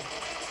fucking way.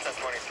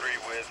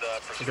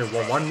 Okay,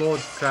 well, one more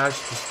crash,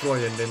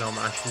 destroy, and then I'm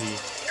actually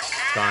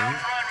done.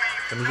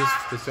 Let me just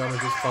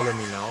follow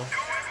me now.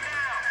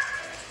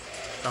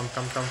 Come,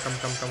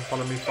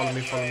 follow me.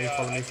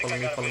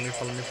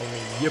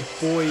 Yeah,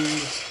 boy.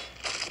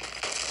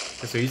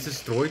 Okay, so he's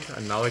destroyed,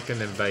 and now I can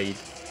evade,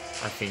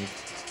 I think.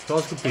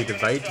 Task complete,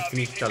 evade to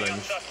finish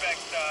challenge.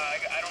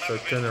 So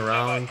turn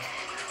around.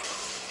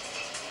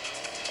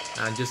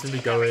 And just need to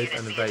go ahead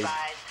and evade.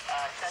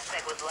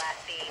 Suspect was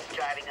last seen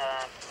driving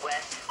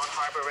west on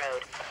Harbor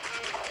Road.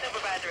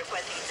 Supervisor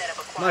requesting you set up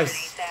a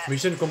Nice.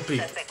 Mission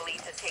complete. Suspect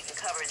believes has taken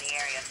cover in the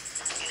area.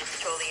 Units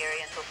patrol the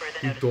area until further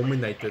You notice.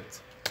 dominated.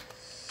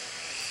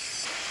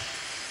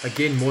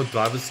 Again, more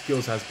driver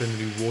skills has been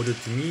rewarded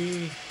to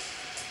me.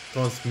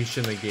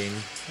 Transmission again.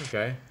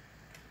 Okay.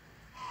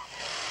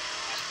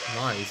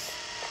 Nice.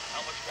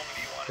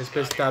 Let's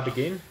press tab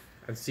again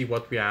and see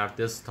what we have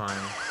this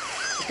time.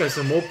 Okay,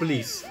 so more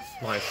police.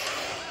 Nice.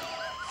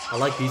 I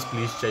like these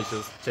police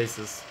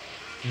chases.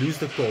 Lose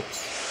the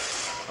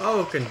corpse.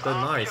 Oh, okay, that's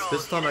nice.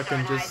 This time I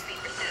can just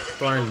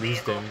try and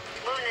lose them.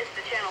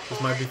 This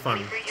might be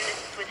fun.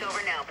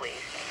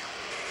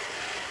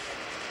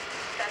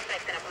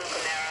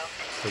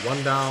 So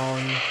one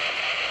down.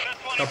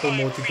 Couple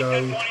more to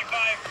go.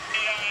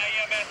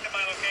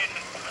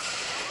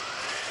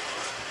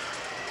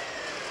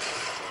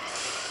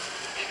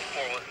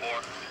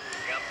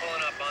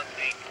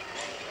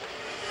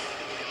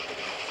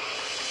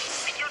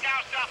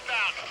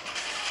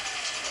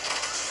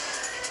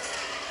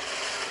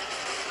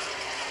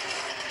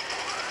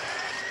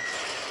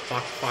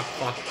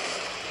 Fuck.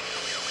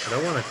 I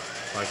don't wanna,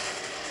 like,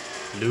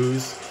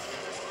 lose.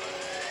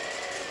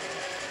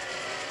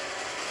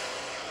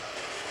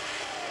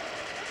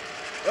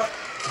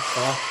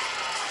 Fuck.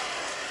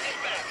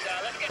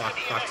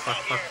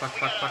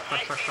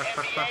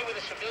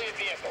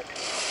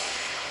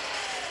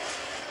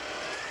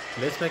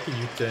 Let's make a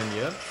U-turn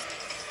here.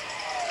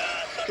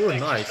 Oh,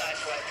 nice.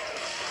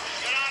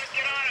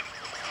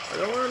 I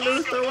don't wanna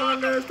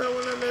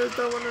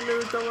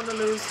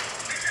lose.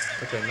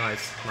 Okay,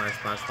 nice.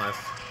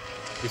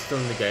 He's still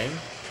in the game.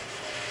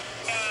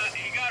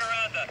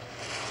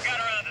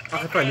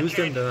 Oh, if I lose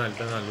them, then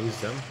I lose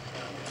them.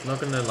 I'm not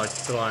gonna like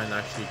try and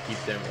actually keep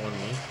them on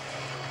me.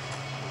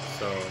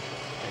 So, I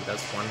think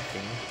that's one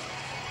thing.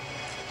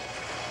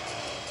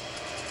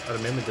 I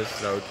remember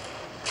this road.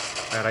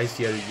 I raced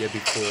here the year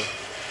before.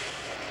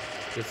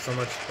 Did so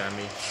much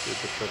damage to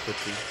the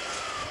property.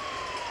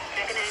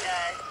 Checking in,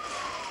 guys.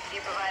 Can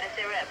you provide us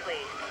a rep,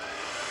 please?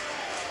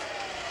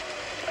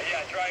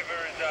 Yeah, driver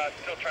is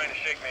still trying to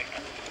shake me.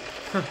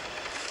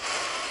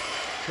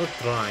 Not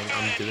trying,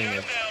 I'm doing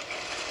it.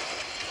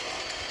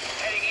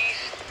 Heading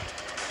east.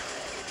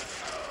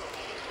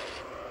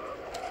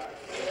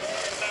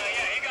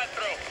 Yeah, he got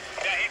through.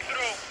 Yeah, he's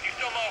through. He's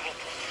still mobile.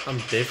 I'm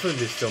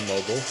definitely still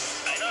mobile.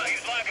 I know,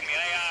 he's blocking me.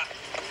 I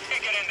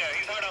can't get in there.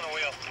 He's hard on the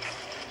wheel.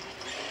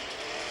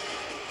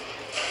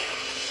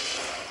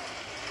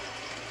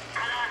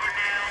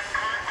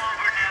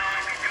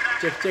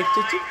 Check.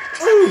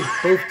 Oh,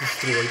 both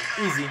destroyed.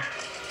 Easy.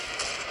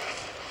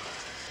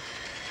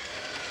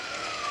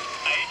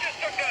 He just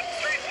took that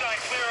street sign.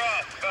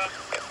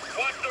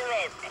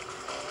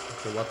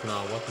 Okay, what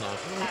now? What now?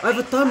 I have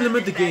a time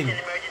limit again!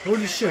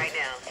 Holy shit!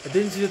 I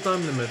didn't see the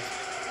time limit.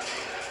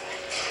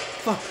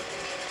 Fuck!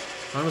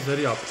 I must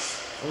hurry up.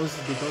 I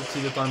honestly did not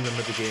see the time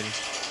limit again.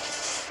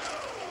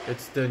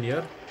 Let's turn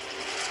here.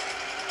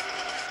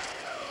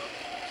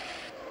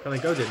 Can I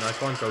go there? No, I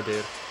can't go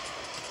there.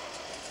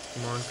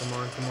 Come on, come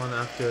on, come on. I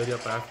have to hurry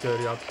up. I have to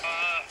hurry up.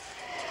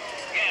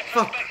 Yeah,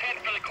 Fuck! suspect's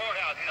heading for the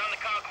courthouse. He's on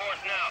the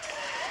concourse now.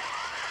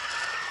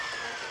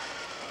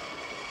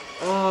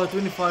 Oh,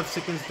 25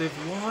 seconds left.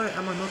 Why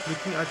am I not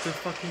looking at the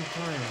fucking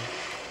time?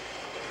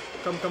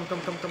 Come, come,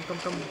 come, come, come, come,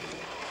 come.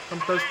 Come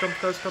close, come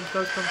close, come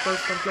close, come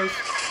close, come close.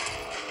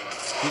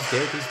 He's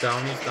dead, he's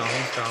down, he's down,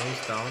 he's down,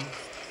 he's down.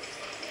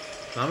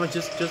 Now I'm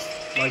just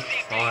like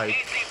hide.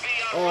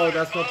 Oh,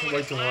 that's not the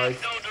way to hide.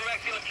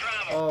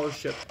 Oh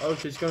shit,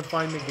 he's gonna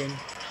find me again.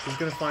 He's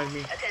gonna find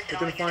me. He's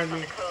gonna find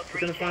me. He's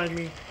gonna find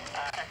me.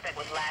 Suspect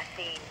was last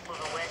seen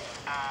moving west.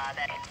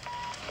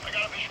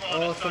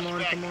 Oh, come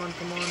on, come on,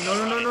 come on. No,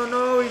 no, no, no,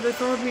 no. They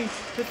found me.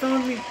 They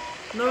found me.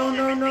 No,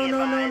 no, no,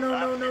 no, no, no,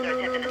 no, no, no,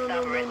 no, no, no,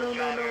 no, no,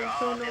 no, no.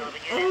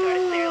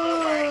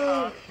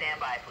 Oh.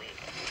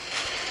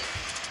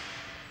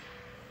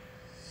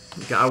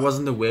 Okay, I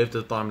wasn't aware of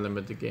the time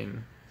limit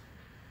again.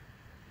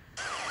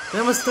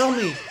 They must tell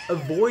me,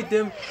 avoid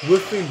them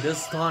within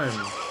this time.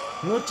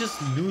 Not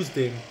just lose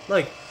them.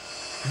 Like,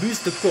 lose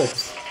the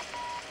corpse.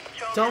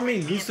 Tell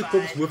me lose the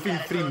corpse within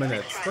 3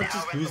 minutes. Not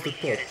just lose the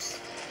corpse.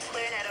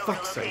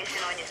 Fuck's sake.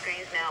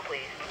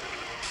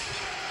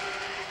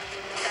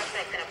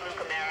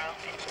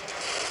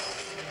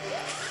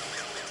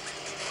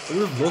 I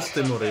would have lost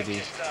them already.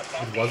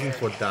 If it wasn't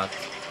for that.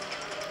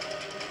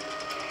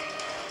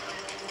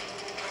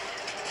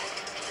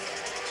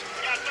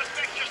 Yeah,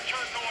 suspect just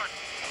turned north.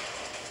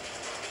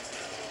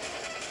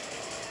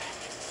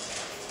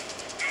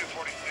 Unit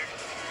 46.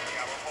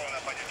 Yeah, we're pulling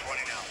up on your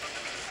 20 now.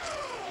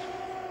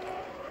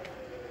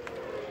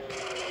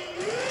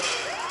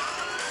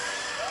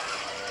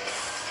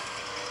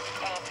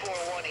 Call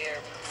 4-1 here.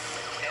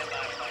 Stand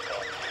by,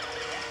 Michael.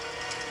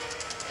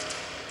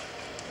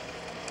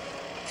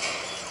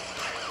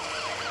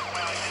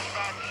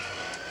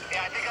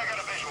 Yeah, I think I got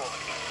a visual.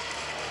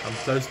 I'm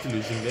close to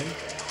losing them.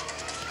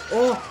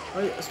 Oh,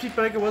 my speed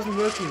breaker wasn't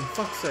working.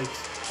 Fuck's sakes.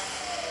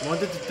 I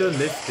wanted to turn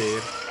left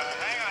there.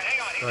 Hang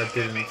on. But I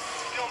didn't.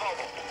 Still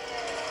mobile.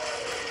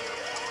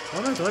 Why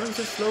am I driving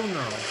so slow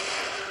now?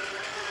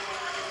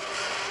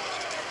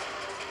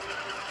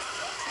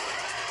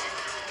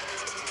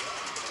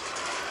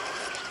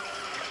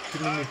 Too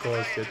many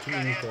cars there, too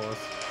many cars.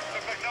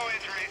 Looks like no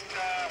injuries.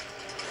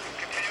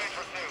 Continuing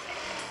pursuit.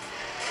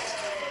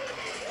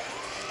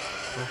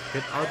 Oh,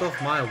 get out of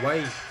my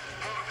way. Move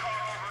the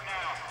car over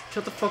now.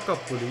 Shut the fuck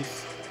up,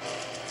 police.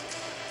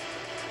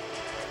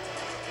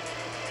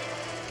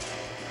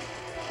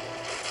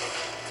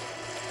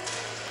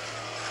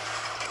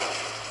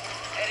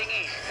 Heading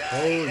east.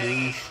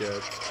 Holy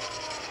shit.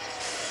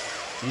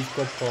 These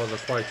cop cars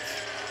are quite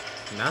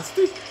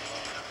nasty.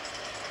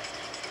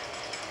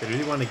 They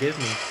really want to get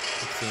me,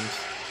 it seems.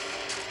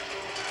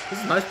 This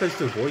is a nice place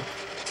to avoid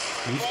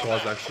police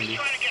cars, actually.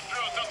 Trying to get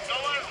through, so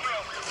don't let him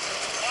through.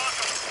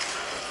 Awesome.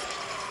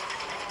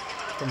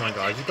 Come on,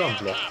 guys, you can't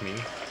block me. I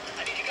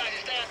need you guys to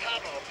stay on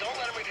top of him. Don't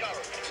let him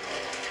recover.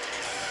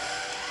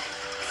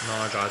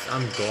 Nah, guys,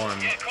 I'm gone.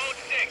 Yeah, code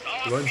 6.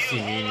 All You won't of you,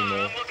 see me hold on,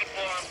 anymore. I'm looking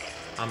for him.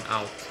 I'm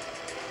out.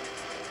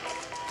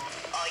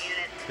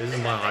 This is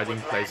my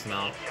hiding place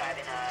now.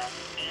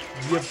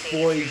 Yeah,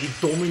 boy, we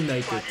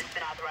dominated.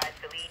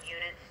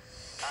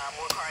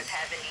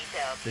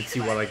 Let's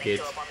see what I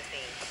get.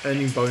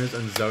 Earning bonus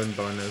and zone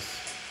bonus.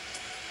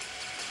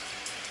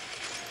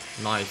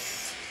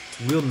 Nice.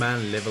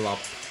 Wheelman level up.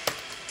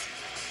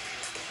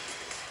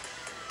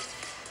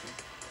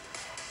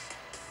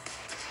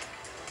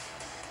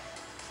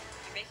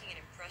 You're making an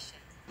impression.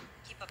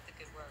 Keep up the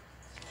good work.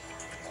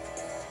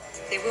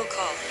 They will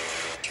call.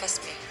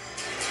 Trust me.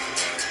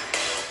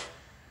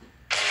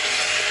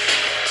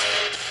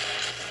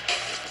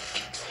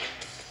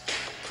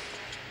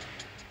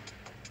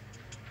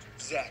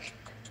 Zach.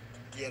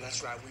 Yeah,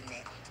 that's right, we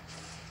met.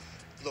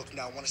 Look,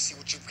 now I want to see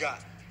what you've got.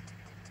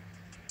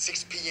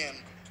 6 p.m.,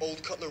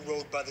 Old Cutler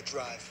Road by the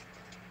drive.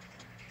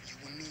 You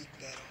and me,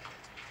 battle.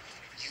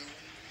 You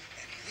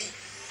and me.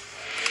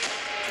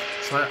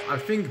 So I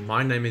think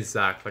my name is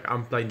Zach. Like,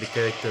 I'm playing the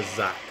character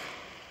Zach,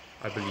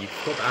 I believe.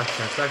 Stop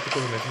action.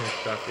 Tactical mission of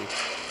traffic.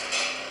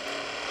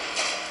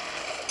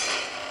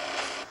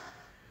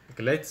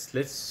 Okay,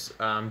 let's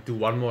do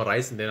one more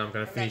race and then I'm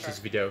gonna finish this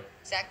video.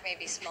 Zach may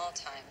be small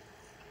time,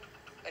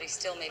 but he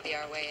still may be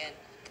our way in.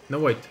 No,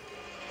 wait.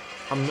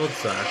 I'm not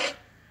Zach.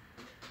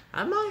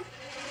 Am I?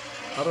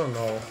 I don't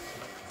know.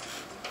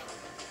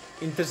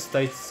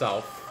 Interstate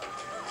South.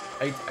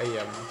 8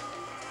 AM.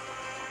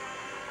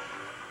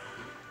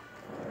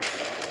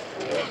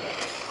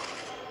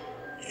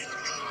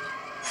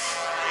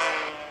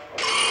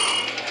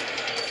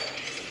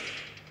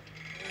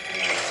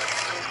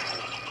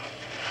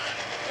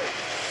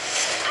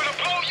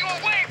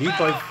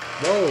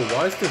 Whoa,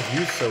 why is the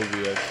view so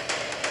weird?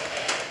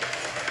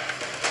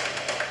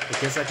 I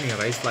guess I can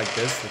race like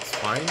this, it's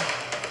fine.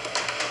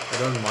 I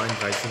don't mind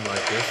racing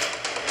like this.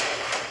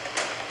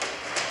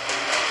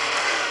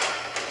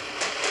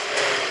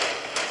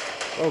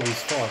 Oh,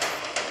 he's fast.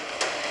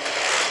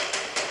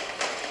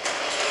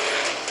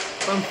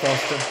 I'm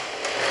faster.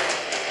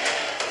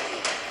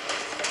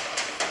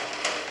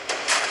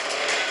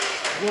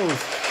 Whoa,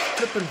 it's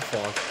flipping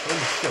fast.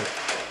 Holy shit.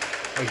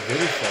 Like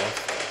very fast.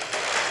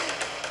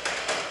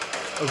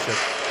 Oh shit.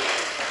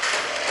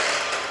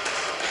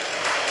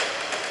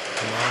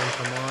 Come on,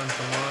 come on,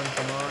 come on,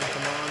 come on,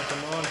 come on,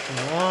 come on,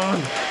 come on.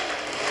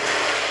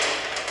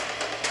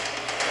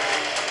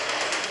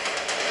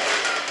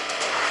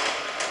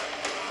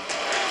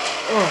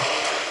 Oh.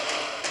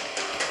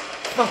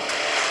 Fuck.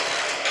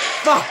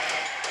 Fuck.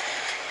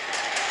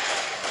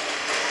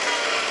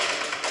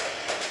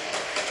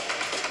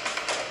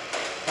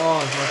 Oh,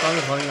 my time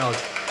is running out.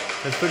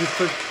 There's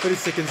 30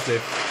 seconds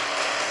left.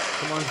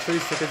 Come on, 30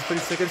 seconds, 30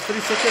 seconds, 30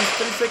 seconds,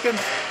 30 seconds.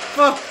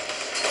 Fuck.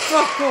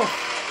 Fuck off.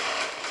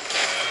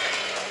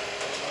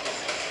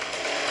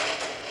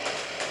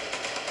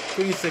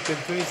 20 seconds,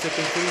 20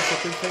 seconds, 20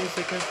 seconds, 20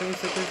 seconds, 20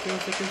 seconds, 20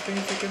 seconds,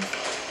 20 seconds.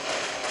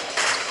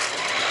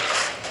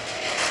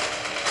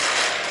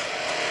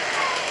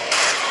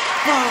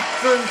 Fuck,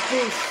 don't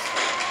push.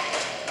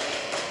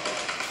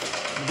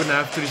 I'm gonna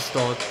have to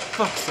restart.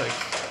 Fuck's sake.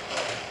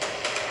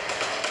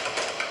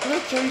 How do I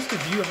change the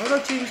view? How do I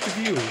change the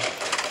view?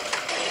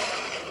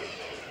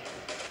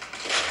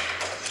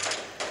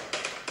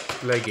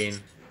 Play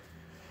again.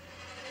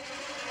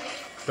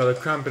 Got a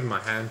cramp in my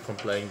hand from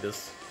playing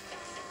this.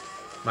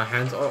 My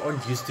hands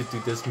aren't used to do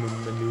this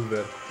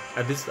maneuver.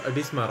 At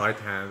least my right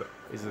hand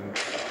isn't.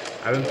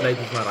 I haven't played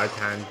with my right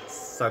hand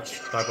such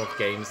type of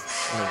games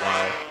in a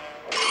while.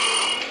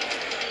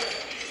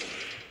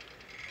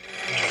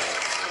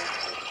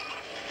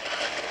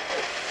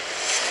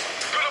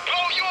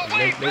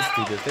 Let's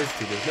do this. Let's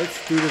do this.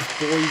 Let's do this,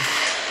 boys.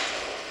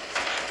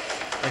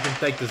 I can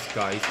take this,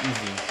 guy. It's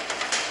easy.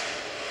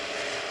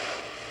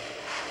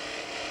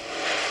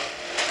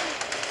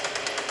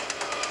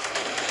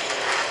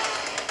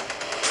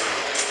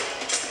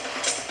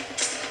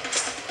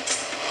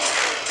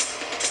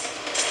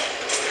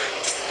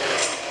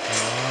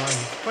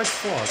 Quite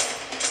fast,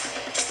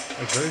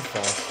 like very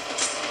fast.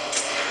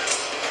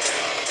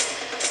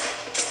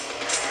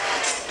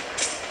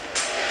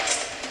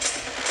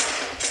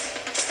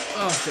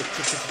 Oh shit,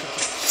 shit, shit, shit,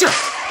 shit!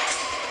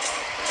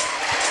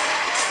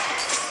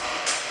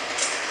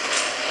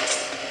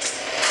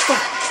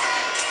 Fuck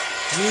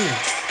me!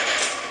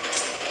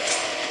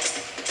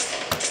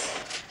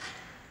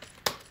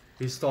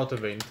 Restart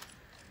event.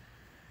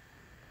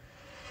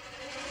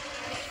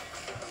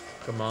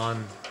 Come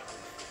on.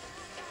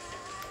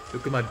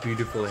 Look at my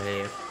beautiful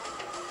hair.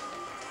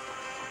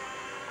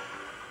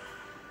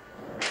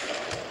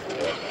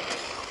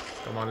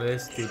 Come on,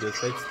 let's do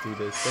this, let's do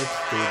this, let's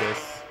do this.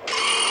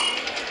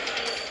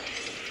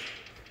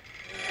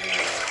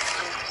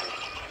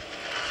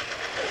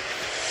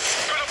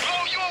 Gonna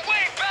blow you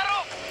away,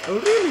 Battle! Oh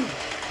really?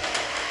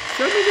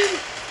 Show me this.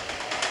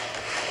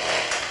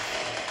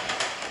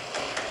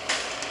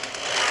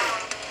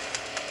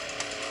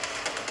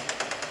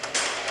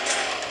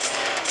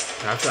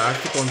 I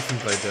have to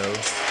concentrate though.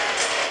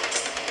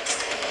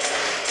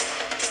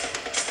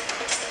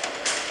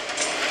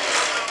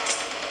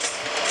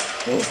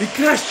 Oh, he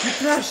crashed! He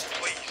crashed!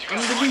 I'm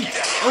in the lead!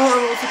 Oh, I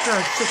also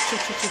crashed! Shit,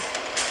 shit, shit, shit!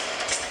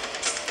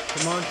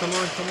 Come on, come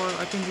on, come on!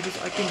 I can do this!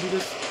 I can do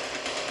this!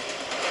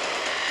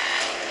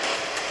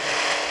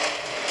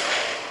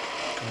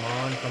 Come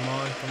on, come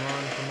on, come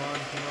on, come on,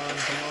 come on,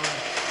 come on!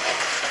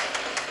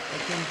 I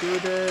can do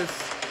this!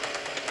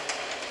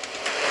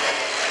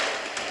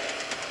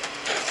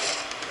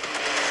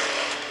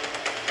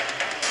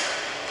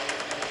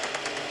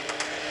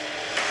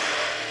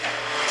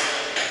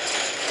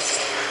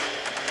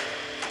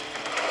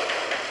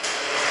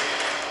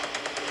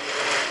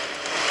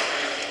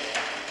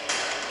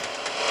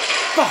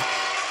 Fuck!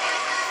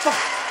 Fuck!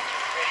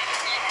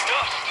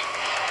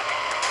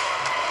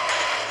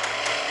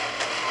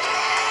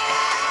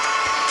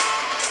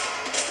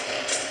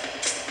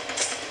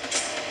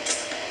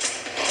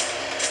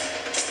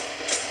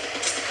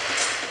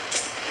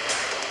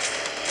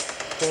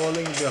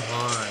 Falling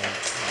behind.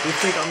 You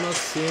think I'm not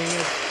seeing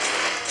it?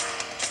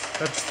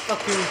 That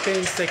fucking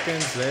 10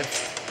 seconds left.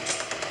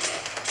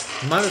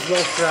 Might as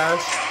well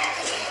crash.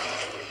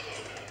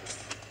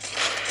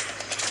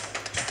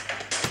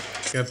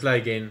 Gonna play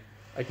again.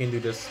 I can do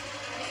this.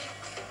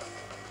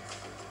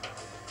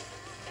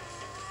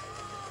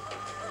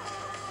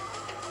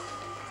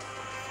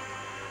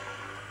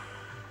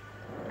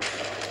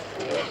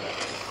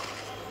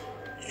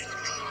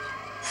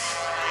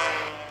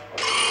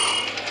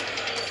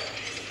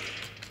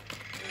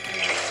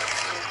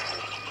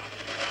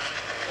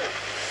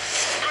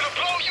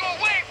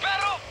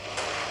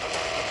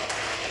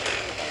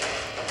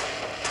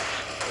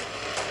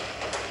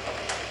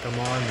 Come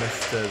on,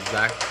 Mr.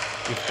 Zach,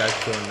 if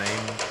that's your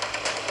name.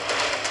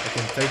 I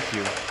can take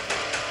you.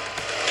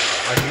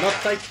 I will not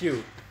take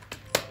you.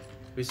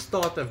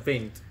 Restart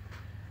event.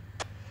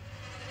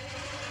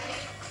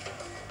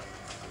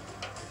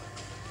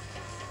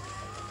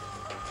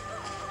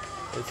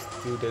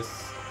 do this.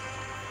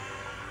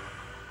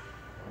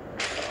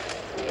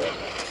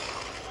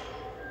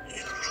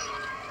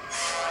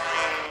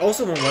 I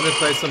also want to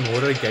play some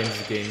horror games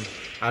again.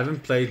 I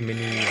haven't played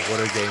many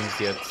horror games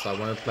yet, so I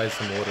want to play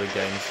some horror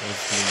games on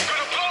Steam.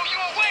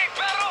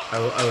 I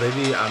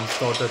already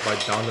started by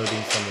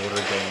downloading some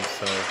horror games,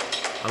 so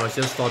I must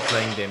just start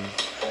playing them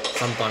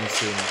sometime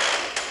soon.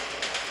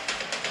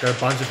 Got a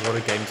bunch of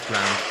horror games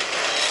planned.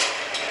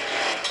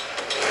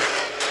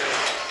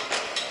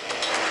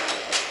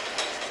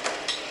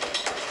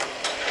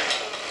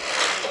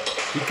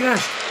 He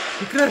crashed!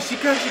 He crashed! He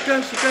crashed! He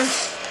crashed! He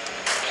crashed!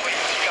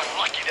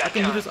 I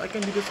can do this! I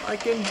can do this! I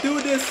can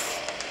do this!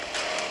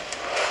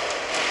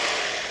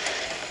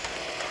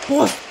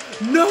 Boss!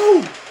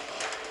 No!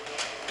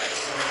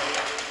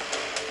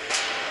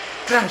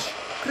 Crash!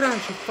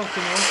 Crash! You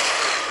fucking ass!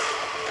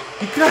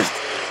 He crashed!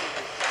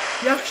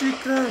 He actually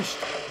crashed!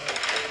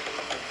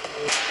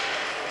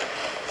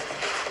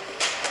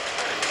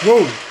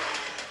 Whoa!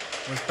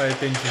 Must pay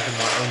attention to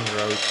my own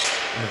road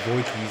and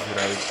avoid his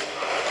road.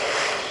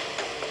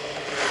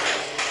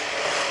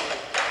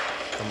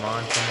 Come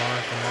on, come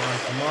on, come on,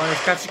 come on.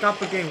 He's catching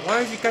up again. Why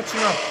is he catching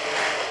up?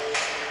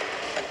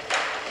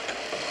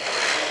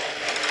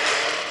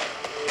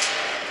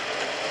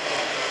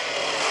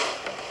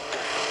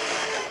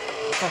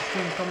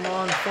 Fucking come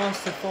on,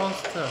 faster,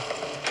 faster.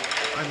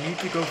 I need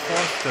to go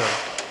faster.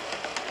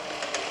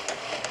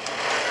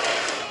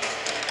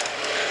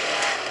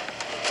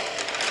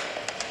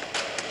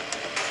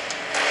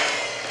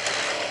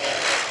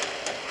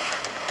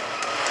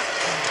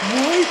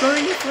 Why are you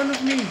going in front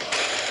of me?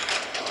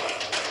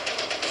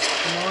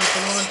 Come on,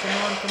 come on, come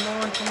on, come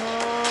on, come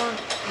on.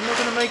 I'm not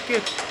gonna make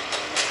it.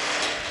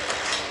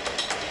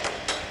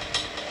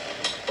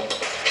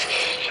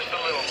 Just a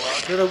little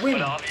luck. Did I win?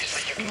 But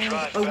obviously you can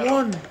drive I better.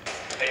 won.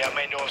 Hey, I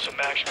may know some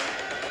action.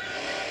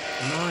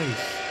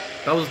 Nice.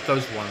 That was a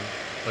close one.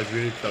 Like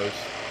really close.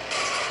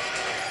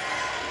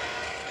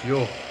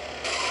 Yo.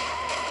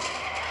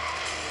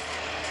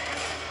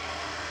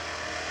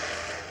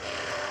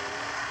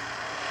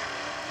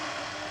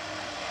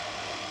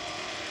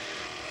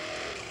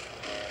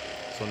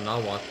 So now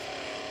what?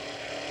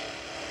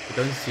 We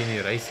don't see any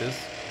races.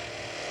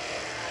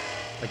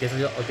 I guess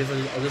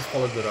I'll just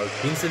follow the road.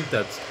 Hints and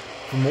tips.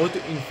 For more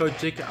info,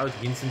 check out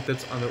hints and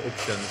tips under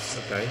options.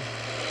 Okay.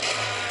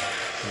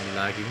 I'm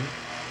lagging.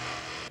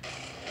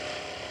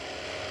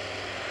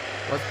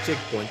 What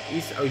checkpoint?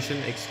 East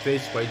Ocean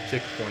Expressway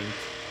checkpoint.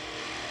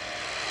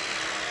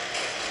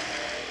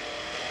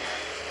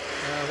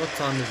 What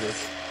time is it?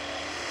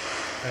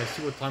 I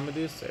see what time it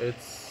is.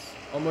 It's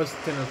almost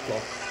 10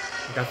 o'clock.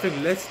 Okay, I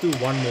think let's do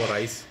one more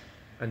race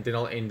and then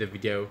I'll end the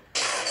video.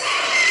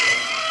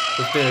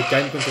 With the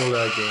game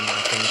controller again,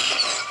 I think.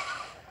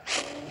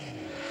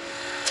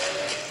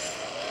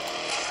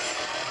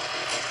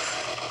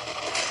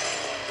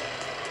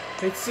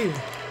 Let's see.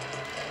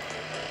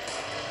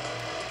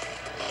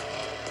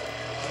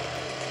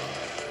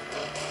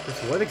 So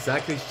what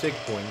exactly is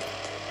checkpoint?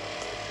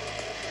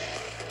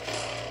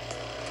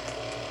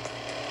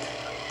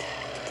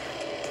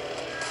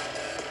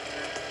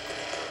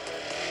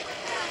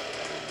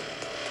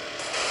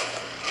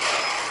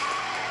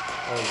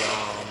 Oh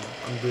wow,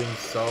 I'm doing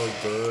so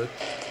good.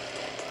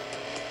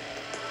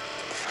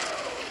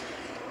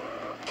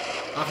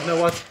 You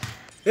know what?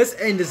 Let's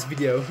end this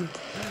video.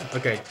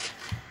 Okay.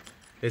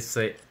 Let's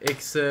say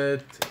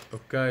exit.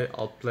 Okay,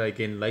 I'll play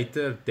again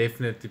later.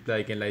 Definitely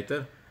play again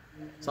later.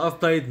 So I've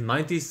played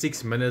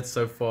 96 minutes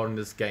so far in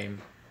this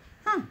game.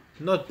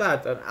 Not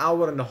bad, an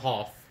hour and a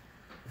half.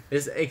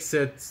 Let's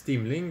exit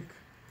Steam Link.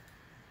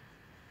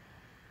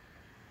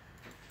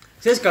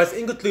 So yes guys,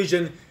 in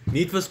conclusion,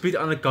 Need for Speed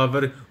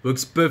Undercover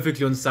works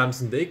perfectly on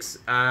Samsung DeX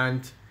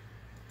and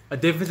I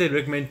definitely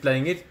recommend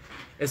playing it.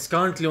 It's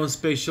currently on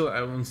special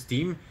on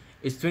Steam.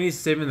 It's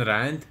 27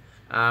 Rand.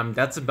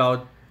 That's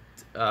about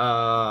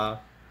 $2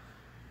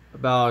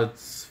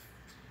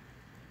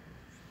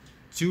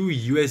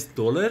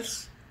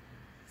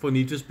 for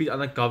Need for Speed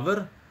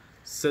Undercover.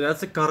 So that's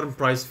the current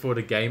price for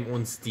the game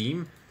on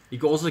Steam. You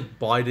can also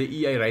buy the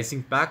EA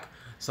Racing Pack.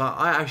 So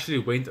I actually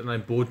went and I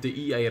bought the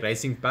EA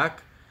Racing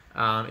Pack.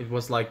 It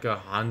was like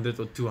 100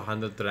 or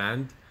 200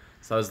 Rand.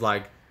 So it's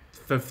like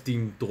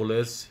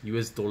 $15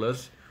 US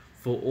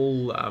for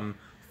all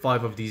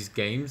 5 of these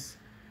games.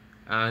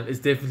 And it's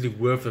definitely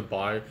worth a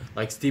buy.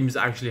 Like Steam is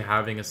actually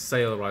having a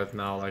sale right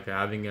now, like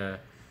having a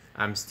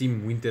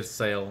Steam winter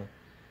sale.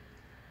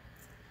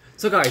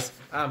 So guys,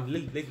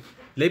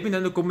 let me know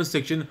in the comment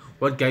section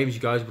what games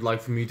you guys would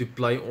like for me to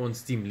play on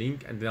Steam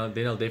Link, and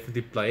then I'll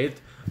definitely play it.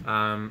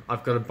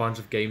 I've got a bunch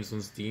of games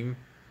on Steam,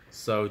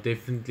 so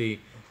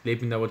definitely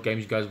let me know what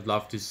games you guys would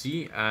love to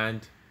see.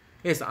 And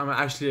yes, I'm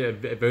actually a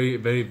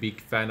very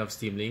big fan of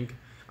Steam Link.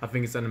 I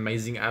think it's an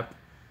amazing app.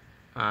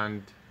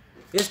 And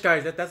yes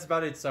guys, that's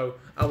about it. So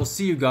I will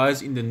see you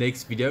guys in the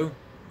next video.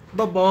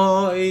 Bye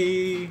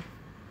bye.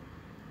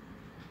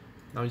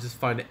 Now just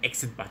find the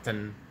exit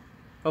button.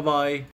 Bye bye.